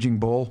 Raging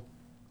Bull.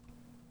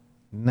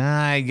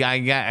 Nah, I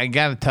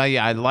got to tell you,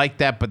 I like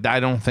that, but I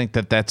don't think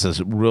that's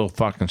a real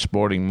fucking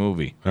sporting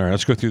movie. All right,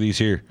 let's go through these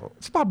here.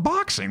 It's about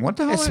boxing. What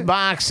the hell? It's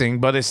boxing,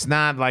 but it's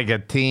not like a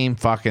team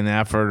fucking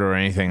effort or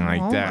anything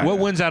like that. What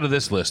wins out of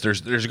this list?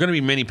 There's going to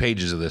be many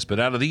pages of this, but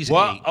out of these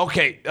Well, eight,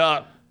 okay.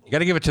 you got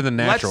to give it to the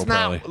natural,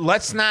 probably.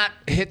 Let's not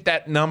hit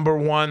that number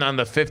one on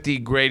the 50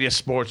 greatest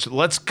sports.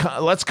 Let's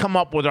come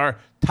up with our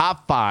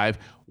top 5.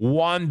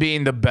 1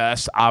 being the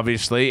best,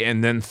 obviously,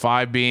 and then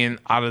 5 being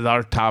out of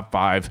our top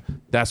 5.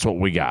 That's what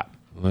we got.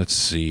 Let's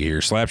see here.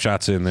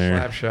 Slapshot's in there.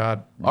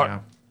 Slapshot. Yeah.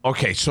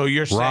 Okay, so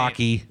you're saying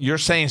Rocky. You're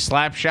saying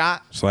Slapshot,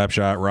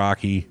 Slapshot,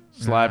 Rocky.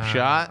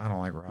 Slapshot. I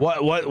don't like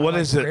Rocky. What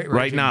is it Raging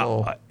right now,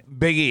 Bull.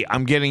 Biggie?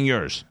 I'm getting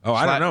yours. Oh,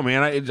 I don't know,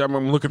 man.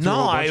 I'm looking through No,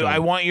 a whole bunch of I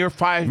them. want your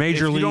 5.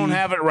 Major if you don't League.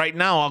 have it right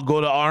now, I'll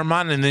go to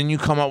Armand, and then you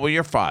come up with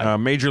your 5.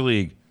 Major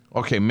League.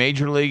 Okay,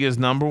 Major League is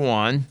number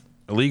 1.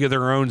 A League of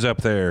Their Own's up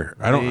there.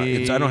 I don't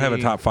have a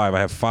top 5. I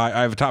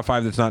have a top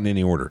 5 that's not in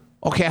any order.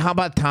 Okay, how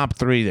about top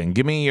 3 then?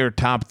 Give me your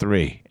top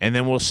 3, and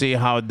then we'll see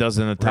how it does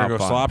in the We're top gonna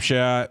go 5.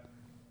 Slapshot,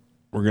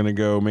 We're gonna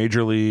go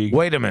Major League.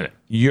 Wait a minute.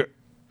 You're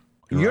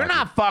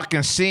not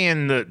fucking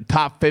seeing the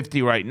top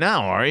 50 right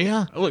now, are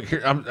you? Look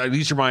here.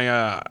 These are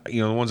my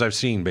the ones I've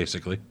seen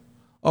basically.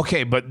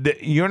 Okay,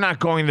 but you're not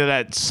going to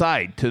that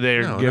site to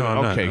their. No, give, no,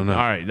 I'm not, okay, I'm not.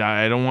 all right.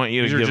 I don't want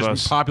you These to are give just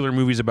us. popular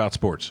movies about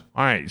sports.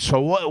 All right. So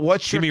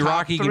what's Give your me top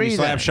Rocky. Give three me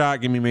then? Slapshot.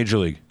 Give me Major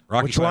League.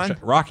 Rocky. Which one?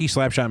 Rocky,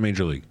 Slapshot,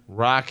 Major League.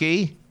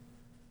 Rocky,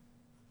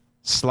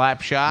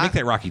 Slapshot, Make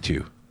that Rocky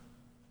 2.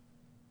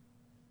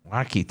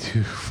 Rocky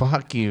 2.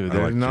 Fuck you.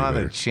 There's like two not a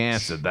better.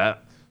 chance of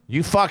that.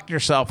 You fucked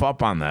yourself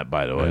up on that,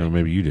 by the way. Well,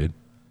 maybe you did.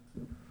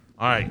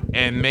 All right.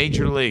 And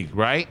Major League,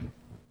 right?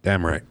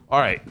 Damn right. All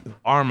right.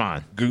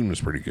 Armand. Goon was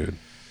pretty good.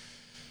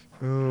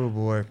 Oh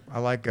boy, I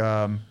like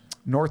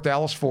North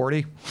Dallas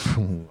 40.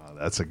 Wow,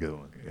 that's a good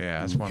one.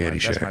 Yeah, that's that's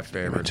Caddyshack. my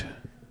favorite. Damn it.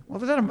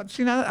 Well,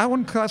 see, now I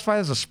wouldn't classify it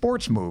as a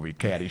sports movie,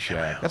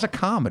 Caddyshack. That's a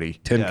comedy.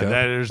 Tin Yeah, Cup.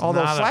 there's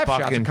Although not a Slapshot's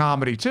fucking. a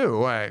comedy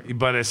too.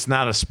 But it's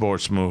not a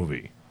sports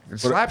movie.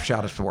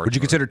 Slapshot is sports. Would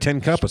you consider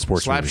Tin Cup a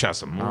sports movie?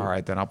 Slapshot's a movie. All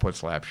right, then I'll put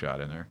Slapshot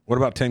in there. What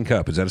about Tin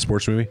Cup? Is that a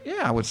sports movie?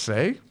 Yeah, I would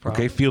say.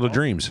 Okay, Field of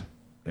Dreams.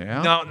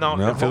 Yeah. No,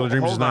 No, Field of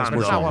Dreams is hold not a on, But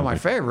sports it's not one of movie. my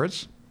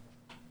favorites.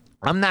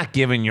 I'm not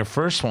giving your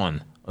first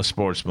one a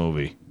sports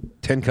movie.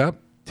 Tin Cup?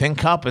 Tin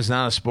Cup is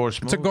not a sports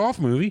It's a movie. golf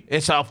movie.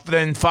 It's a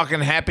then fucking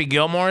Happy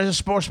Gilmore is a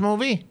sports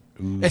movie.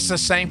 It's the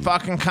same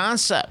fucking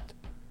concept.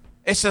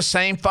 It's the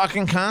same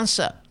fucking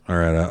concept. All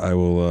right, I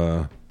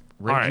will.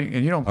 Raging,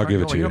 and you don't. I'll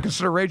give it to you you. don't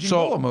consider Raging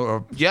So, Bull a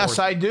movie? yes,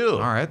 I do. All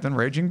right, then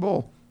Raging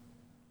Bull.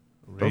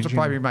 Those would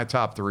probably be my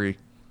top three.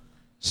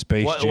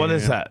 Space Jam. What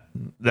is that?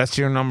 That's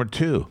your number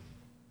 2.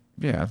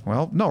 Yeah.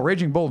 Well, no,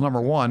 Raging Bull number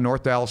 1,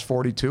 North Dallas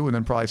 42, and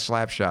then probably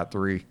Slapshot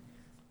 3.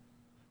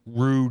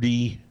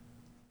 Rudy.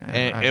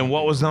 And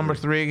what was number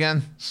 3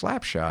 again?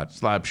 Slapshot.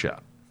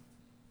 Slapshot.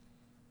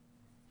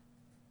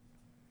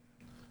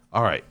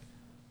 All right.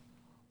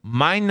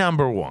 My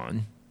number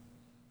one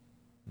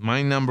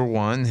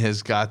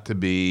has got to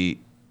be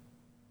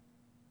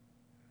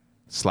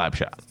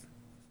Slapshot.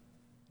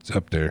 It's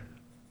up there.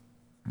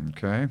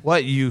 Okay.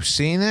 What, you've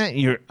seen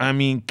it? I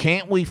mean,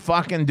 can't we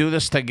fucking do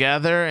this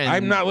together? And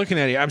I'm not looking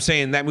at it. I'm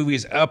saying that movie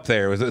is up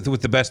there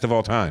with the best of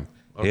all time.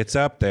 Okay. It's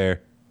up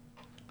there.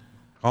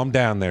 Calm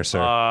down there,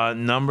 sir.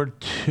 Number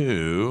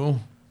two,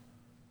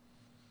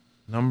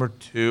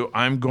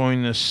 I'm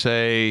going to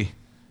say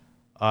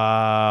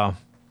Bad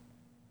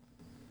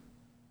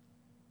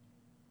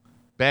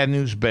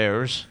News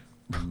Bears.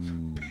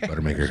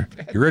 Buttermaker.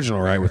 The original,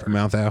 right, with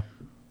Mouth Out?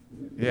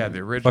 Yeah, the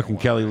original. Fucking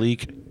Kelly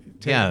Leak.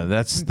 Yeah,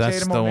 that's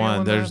Tatum the O'Neal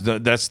one.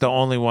 in That's the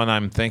only one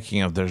I'm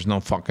thinking of. There's no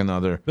fucking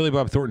other. Billy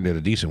Bob Thornton did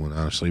a decent one,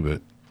 honestly,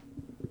 but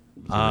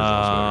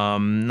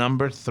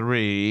Number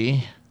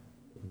 3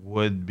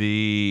 would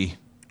be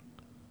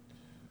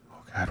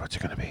oh God, what's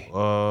it gonna be?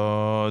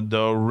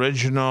 the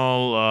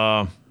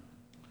original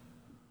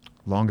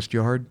Longest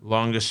Yard.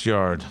 Longest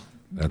Yard.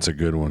 That's a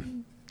good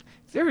one.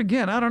 There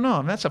again, I don't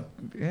know. That's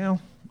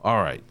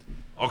All right.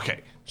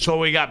 Okay. So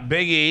we got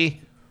Big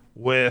E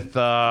with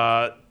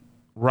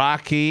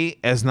Rocky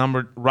as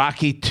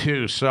Rocky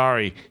 2.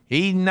 Sorry.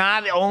 He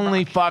not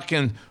only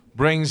fucking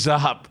brings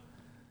up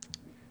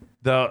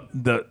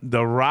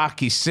the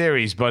Rocky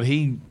series, but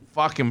he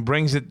fucking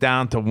brings it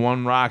down to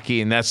one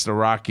Rocky, and that's the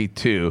Rocky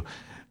 2.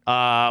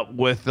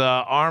 With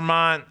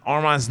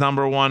Armand's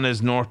number 1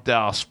 is North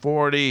Dallas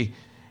 40,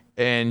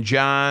 and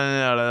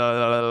John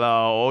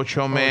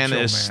Ocho Man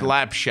is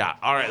Slapshot.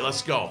 All right,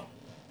 let's go.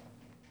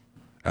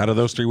 Out of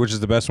those three, which is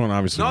the best one?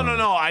 Obviously.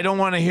 No. I don't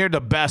want to hear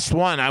the best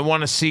one. I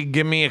want to see.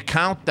 Give me a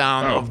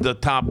countdown of the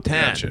top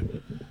 10. Gotcha.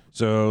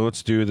 So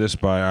let's do this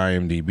by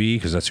IMDb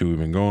because that's who we've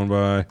been going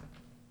by.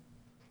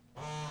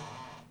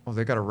 Oh,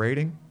 they got a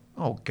rating?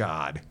 Oh,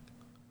 God.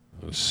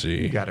 Let's see.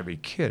 You got to be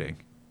kidding.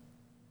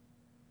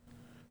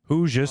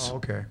 Hoosiers. Oh,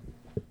 okay.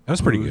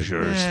 That's pretty good.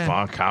 Hoosiers.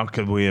 Fuck. How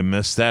could we have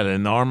missed that?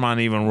 And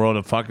Armand even wrote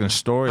a fucking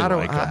story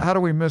like that. How do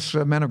we miss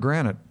Men of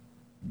Granite?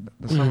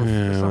 That's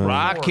number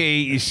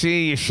Rocky, you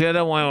see, you should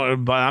have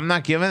went, but I'm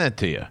not giving it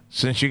to you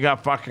since you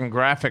got fucking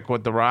graphic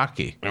with the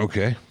Rocky.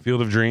 Okay.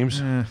 Field of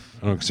Dreams. I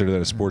don't consider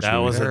that a sports That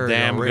movie. was There a we go.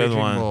 damn good Raging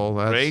one. Bull,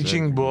 that's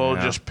Raging it. Bull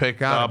Yeah. just picked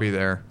Gotta up, be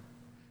there.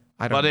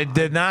 I don't. but it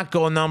did not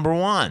go number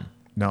 1.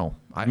 No.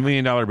 $1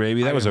 Million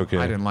Baby. That was okay.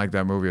 I didn't like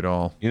that movie at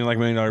all. You didn't like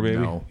 $1 Million Baby?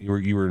 No.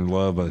 You were in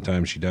love by the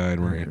time she died,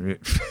 weren't you?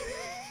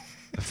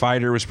 The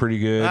Fighter was pretty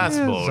good. That's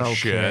It's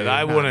bullshit. okay.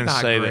 I wouldn't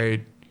not say that.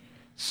 great.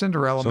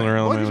 Cinderella Man.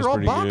 Cinderella Well, Man these was are all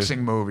pretty good.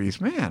 boxing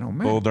movies. Man, oh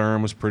man. Bull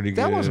Durham was pretty good.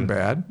 That wasn't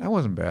bad.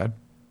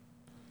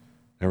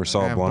 Never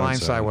saw Yeah,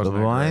 Blindside. wasn't The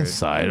that Blind great.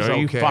 Side. It was Are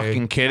you okay.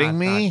 fucking kidding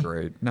me? Not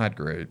great. Not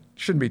great.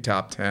 Shouldn't be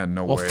top 10.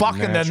 No Well, way.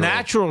 fucking the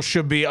Natural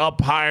should be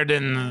up higher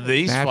than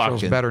these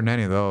Natural's fucking. better than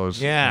any of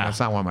those. Yeah. That's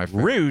not one of my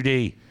favorites.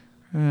 Rudy.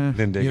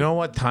 Didn't dig You it. know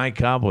what? Ty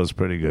Cobb was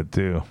pretty good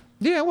too.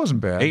 Yeah, it wasn't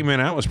bad. 8 Men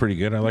Out was pretty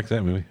good. I like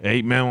that movie.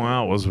 8 Men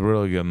Out was a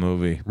really good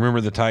movie. Remember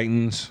the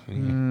Titans?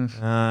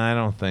 I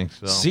don't think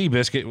so.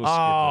 Seabiscuit was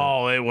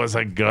Oh, it was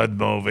a good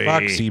movie.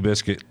 Fuck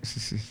Seabiscuit.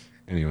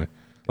 Anyway,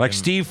 Like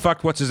Steve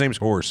fucked what's his name's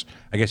horse.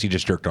 I guess he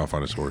just jerked off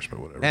on his horse, but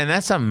whatever. And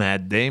that's a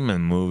Matt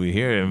Damon movie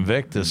here,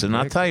 Invictus. And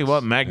I'll tell you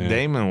what, Matt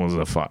Damon was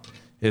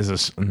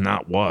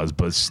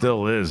but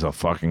still is a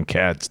fucking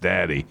cat's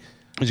daddy.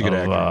 He's a good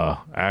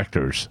actor.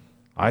 Actors.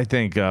 I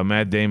think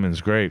Matt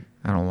Damon's great.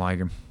 I don't like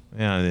him.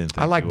 Yeah, I didn't. Think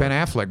I like he Ben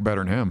was. Affleck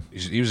better than him.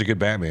 He was a good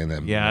Batman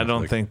then. Yeah, I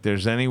don't Affleck. think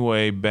there's any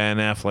way Ben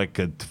Affleck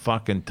could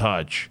fucking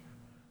touch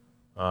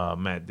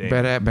Matt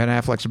Damon. Ben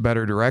Affleck's a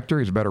better director.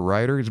 He's a better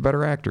writer. He's a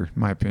better actor, in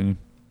my opinion.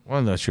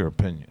 Well, that's your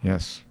opinion.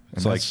 Yes.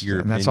 It's like your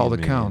and that's all that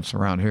opinion, man. counts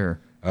around here.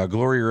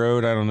 Glory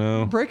Road, I don't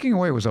know. Breaking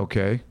Away was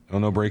okay. I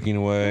don't know. Breaking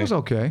Away. It was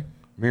okay.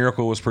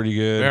 Miracle was pretty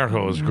good.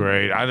 Miracle was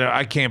great.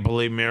 I can't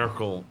believe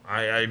Miracle.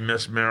 I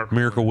miss Miracle.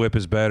 Miracle Whip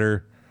is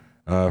better.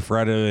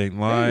 Friday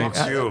Night Lights.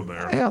 Fuck you,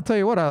 Miracle. Hey, I'll tell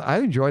you what. I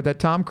enjoyed that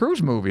Tom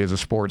Cruise movie as a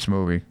sports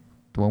movie.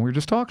 The one we were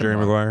just talking Jerry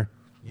about. Maguire.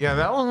 Yeah,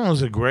 that one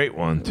was a great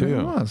one too.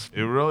 It was.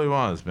 It really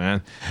was,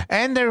 man.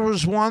 And there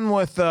was one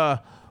with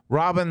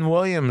Robin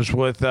Williams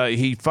with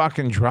he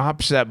fucking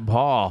drops that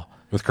ball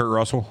With Kurt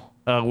Russell.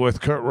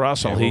 with Kurt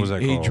Russell. Yeah, what was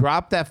that he called?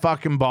 dropped that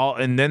fucking ball,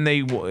 and then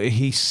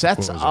he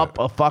sets What was up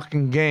a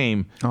fucking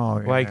game.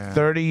 Oh, like yeah.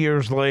 30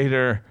 years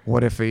later.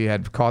 What if he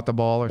had caught the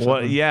ball or something?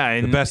 Well, yeah,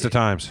 and The best of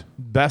times.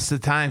 best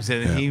of times,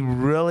 and he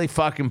really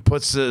fucking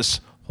puts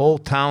this whole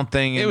town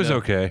thing. It was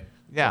okay.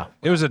 Yeah.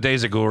 It was a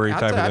Days of Glory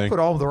type of I thing. put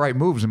all the right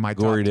moves in my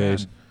Glory top 10.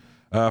 days.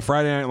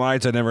 Friday Night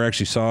Lights, I never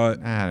actually saw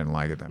it. I didn't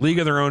like it. That League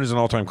of Their Own is an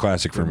all-time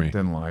classic for me.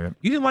 Didn't like it.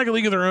 You didn't like a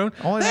League of Their Own?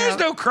 Only There's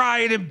thing I- no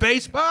crying in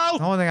baseball.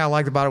 The only thing I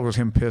liked about it was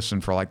him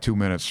pissing for like 2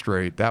 minutes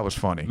straight. That was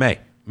funny. May,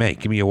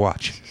 give me a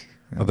watch.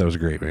 I thought that was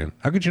great, man.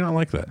 How could you not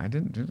like that? I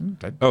didn't.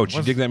 Oh, did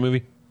you dig that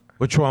movie?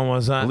 Which one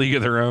was that? League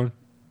of Their Own?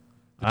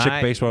 The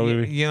chick baseball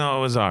movie? You know,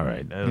 it was all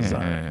right. It was Yeah.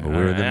 all right.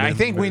 We're All the right. I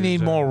think we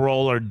need more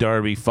roller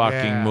derby fucking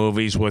Yeah.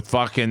 movies with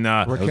fucking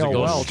Raquel those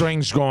Welch.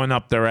 strings going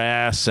up their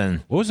ass and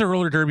What was the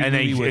roller derby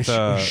they movie with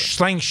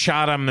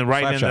slingshot them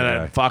right into Slapshot that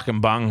guy. fucking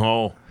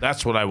bunghole.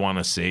 That's what I want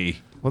to see.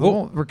 Well, the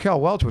one,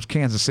 Raquel Welch was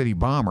Kansas City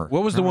Bomber.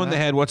 what was the one that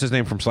had what's his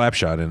name from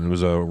Slapshot and it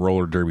was a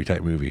roller derby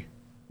type movie?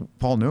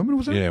 Paul Newman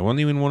was it? Yeah, wasn't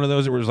even one of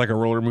those that was like a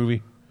roller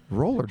movie?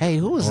 Roller. Hey,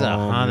 who was the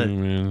hottest?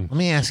 man. Let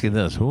me ask you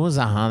this: who was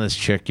the hottest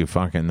chick you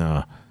fucking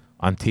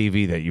on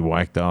TV that you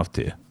whacked off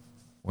to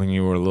when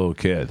you were a little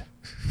kid?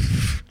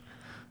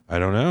 I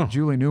don't know.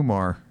 Julie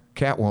Newmar,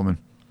 Catwoman.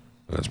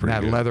 That's pretty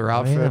That good. leather Wait a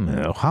outfit.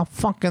 minute. How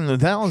fucking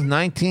that was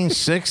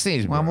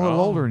 1960s, Well, I'm a bro.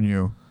 little older than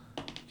you.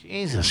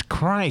 Jesus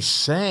Christ's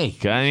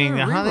sake! I mean,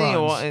 Sure,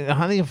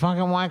 how do you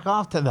fucking whack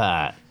off to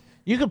that?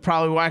 You could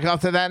probably whack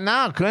off to that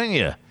now, couldn't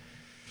you?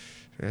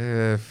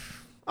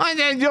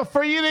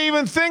 For you to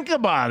even think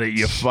about it,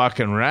 you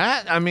fucking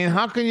rat. I mean,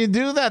 how can you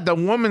do that? The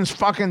woman's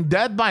fucking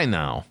dead by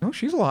now. No,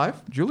 she's alive.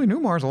 Julie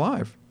Newmar's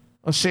alive.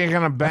 Oh, so you're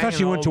gonna bang? thought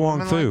she an went old to Wong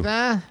woman Fu. Like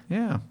that?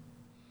 Yeah.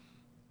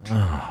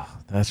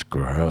 That's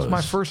gross.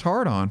 My first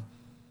hard on.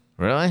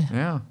 Really?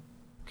 Yeah.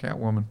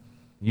 Catwoman.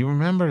 You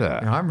remember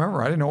that? Yeah, I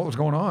remember. I didn't know what was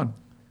going on.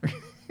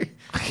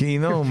 You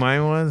know who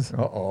mine was?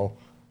 Uh-oh.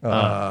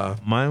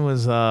 Mine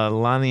was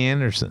Lonnie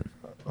Anderson.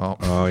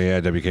 Oh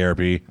yeah,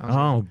 WKRP.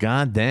 Oh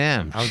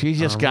goddamn! She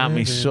just got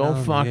me so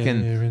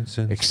fucking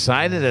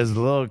excited as a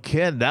little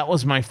kid. That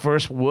was my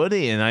first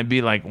Woody, and I'd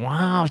be like,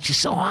 "Wow, she's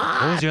so What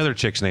hot." was the other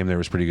chick's name? There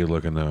was pretty good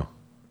looking though.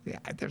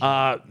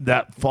 Yeah,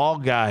 That Fall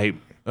Guy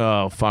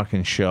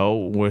fucking show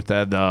with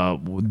that No,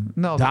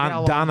 the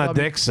gal on Donna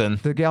W- Dixon.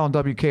 the gal on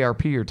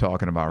WKRP you're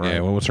talking about, right? Yeah,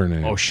 what was her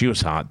name? Oh, she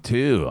was hot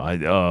too.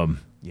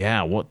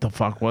 Yeah, what the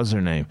fuck was her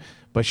name?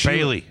 But she,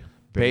 Bailey.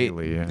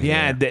 Bailey,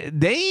 yeah.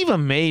 They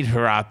even made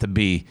her out to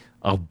be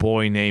a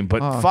boy name,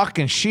 but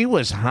fucking she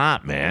was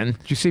hot, man.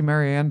 Did you see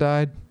Marianne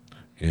died?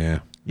 Yeah.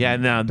 Yeah,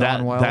 now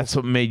Dawn Wells. that's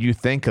what made you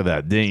think of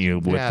that, didn't you?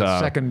 With,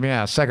 second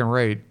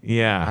rate.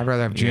 yeah. I'd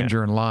rather have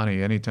Ginger and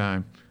Lonnie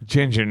anytime.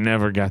 Ginger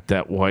never got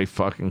that white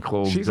fucking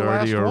clothes She's the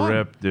dirty last or one.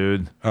 ripped,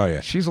 dude. Oh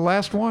yeah. She's the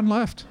last one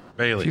left.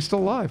 Bailey. She's still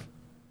alive.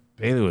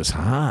 Bailey was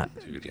hot.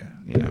 Dude, yeah.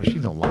 Yeah, she's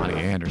no Lonnie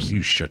Anderson.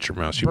 You shut your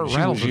mouth. Burt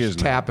Reynolds was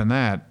tapping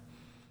that.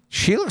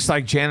 She looks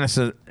like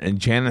Janison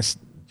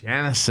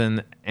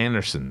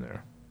Anderson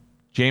there.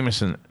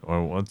 Jameson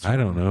or what's? I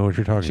don't know what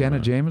you're talking Jenna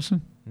about.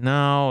 Jameson?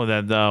 No,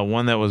 that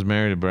one that was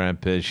married to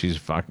Brad Pitt. She's a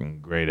fucking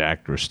great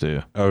actress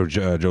too. Oh,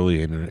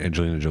 Jolie and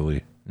Angelina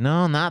Jolie.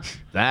 No, not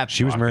that.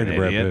 She was married to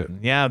Brad idiot. Pitt.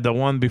 Yeah, the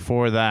one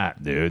before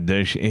that, dude.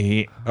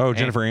 Oh,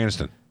 Jennifer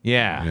Aniston.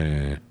 Yeah.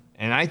 Yeah.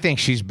 And I think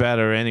she's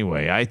better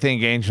anyway. I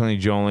think Angelina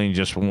Jolie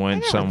just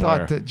went I somewhere.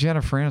 thought that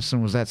Jennifer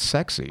Aniston was that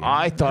sexy.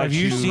 I thought Have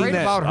you she seen was-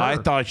 that- about her? I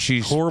thought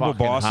she's Horrible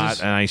fucking Bosses?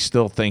 hot, and I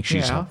still think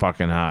she's Yeah.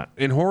 fucking hot.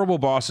 In Horrible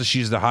Bosses,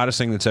 she's the hottest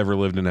thing that's ever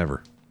lived and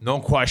ever. No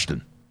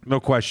question. No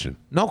question.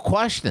 No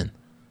question.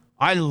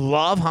 I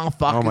love how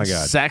fucking Oh my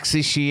God.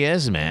 sexy she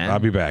is, man. I'll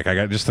be back. I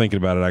got just thinking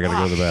about it. I got to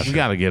go to the You bathroom.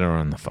 got to get her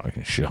on the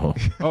fucking show.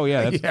 Oh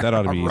yeah, that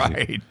ought to be easy. right.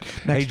 Hey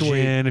Next week,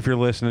 Jen, if you're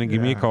listening,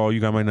 give me a call.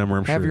 You got my number.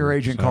 I'm sure. have your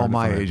agent So call hard to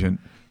my find. agent.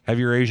 Have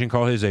your agent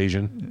call his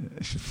Asian.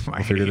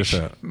 My figure this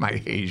Asian. out.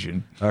 My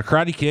Asian.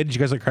 Karate Kid. Did you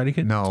guys like Karate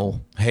Kid? No.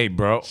 Hey,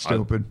 bro.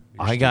 Stupid.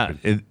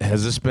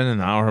 Has this been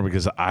an hour?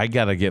 Because I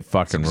got to get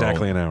fucking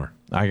Exactly rolling. an hour.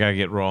 I gotta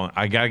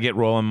get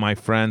rolling, my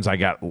friends.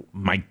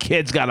 My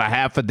kids got a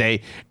half a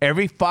day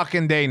every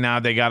fucking day now.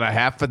 They got a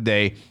half a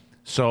day,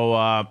 so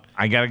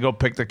I gotta go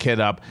pick the kid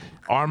up.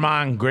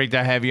 Armand, great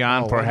to have you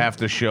on for half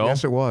the show.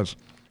 Yes, it was.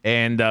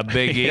 And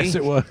Big E. Yes,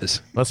 it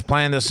was. Let's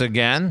plan this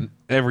again.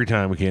 Every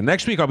time we can.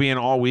 Next week I'll be in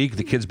all week.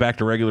 The kids back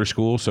to regular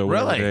school, so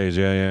Really? days.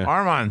 Yeah.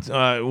 Armand,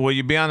 will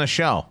you be on the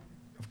show?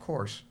 Of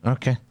course.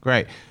 Okay,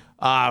 great.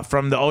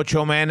 From the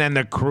Ocho Man and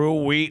the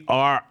crew, we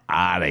are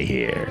out of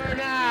here.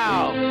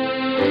 Now,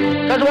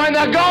 because when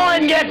the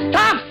going gets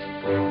tough,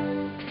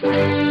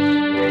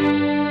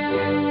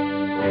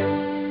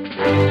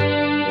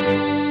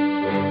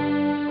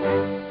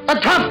 the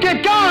tough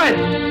get going.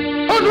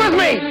 Who's with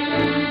me?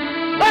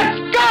 Let's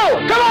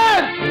go! Come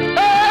on!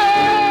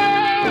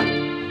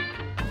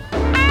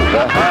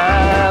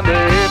 Behind the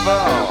eight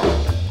ball,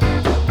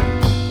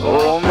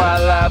 all my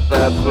life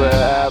that's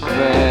where I've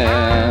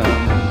been.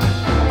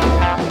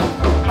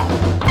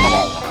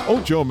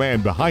 Ocho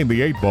Man Behind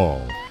the Eight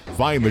Ball.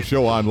 Find the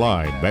show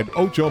online at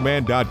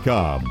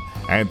ochoman.com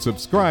and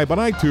subscribe on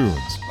iTunes,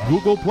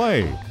 Google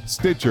Play,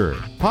 Stitcher,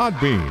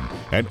 Podbean,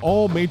 and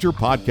all major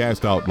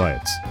podcast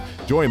outlets.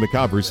 Join the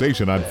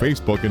conversation on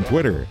Facebook and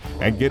Twitter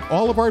and get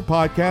all of our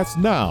podcasts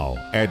now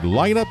at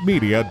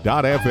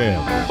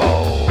lineupmedia.fm.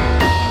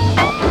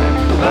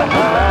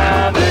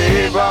 Behind the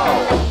eight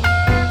ball,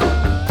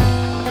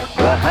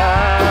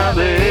 behind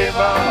the eight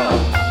ball,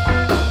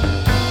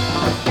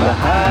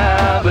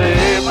 behind the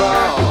eight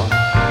ball,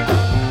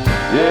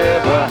 yeah,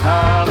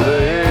 behind the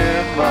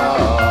eight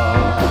ball.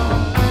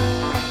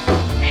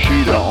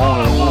 She the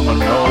only woman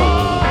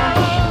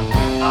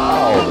knows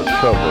all the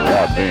trouble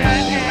I've been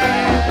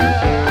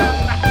in.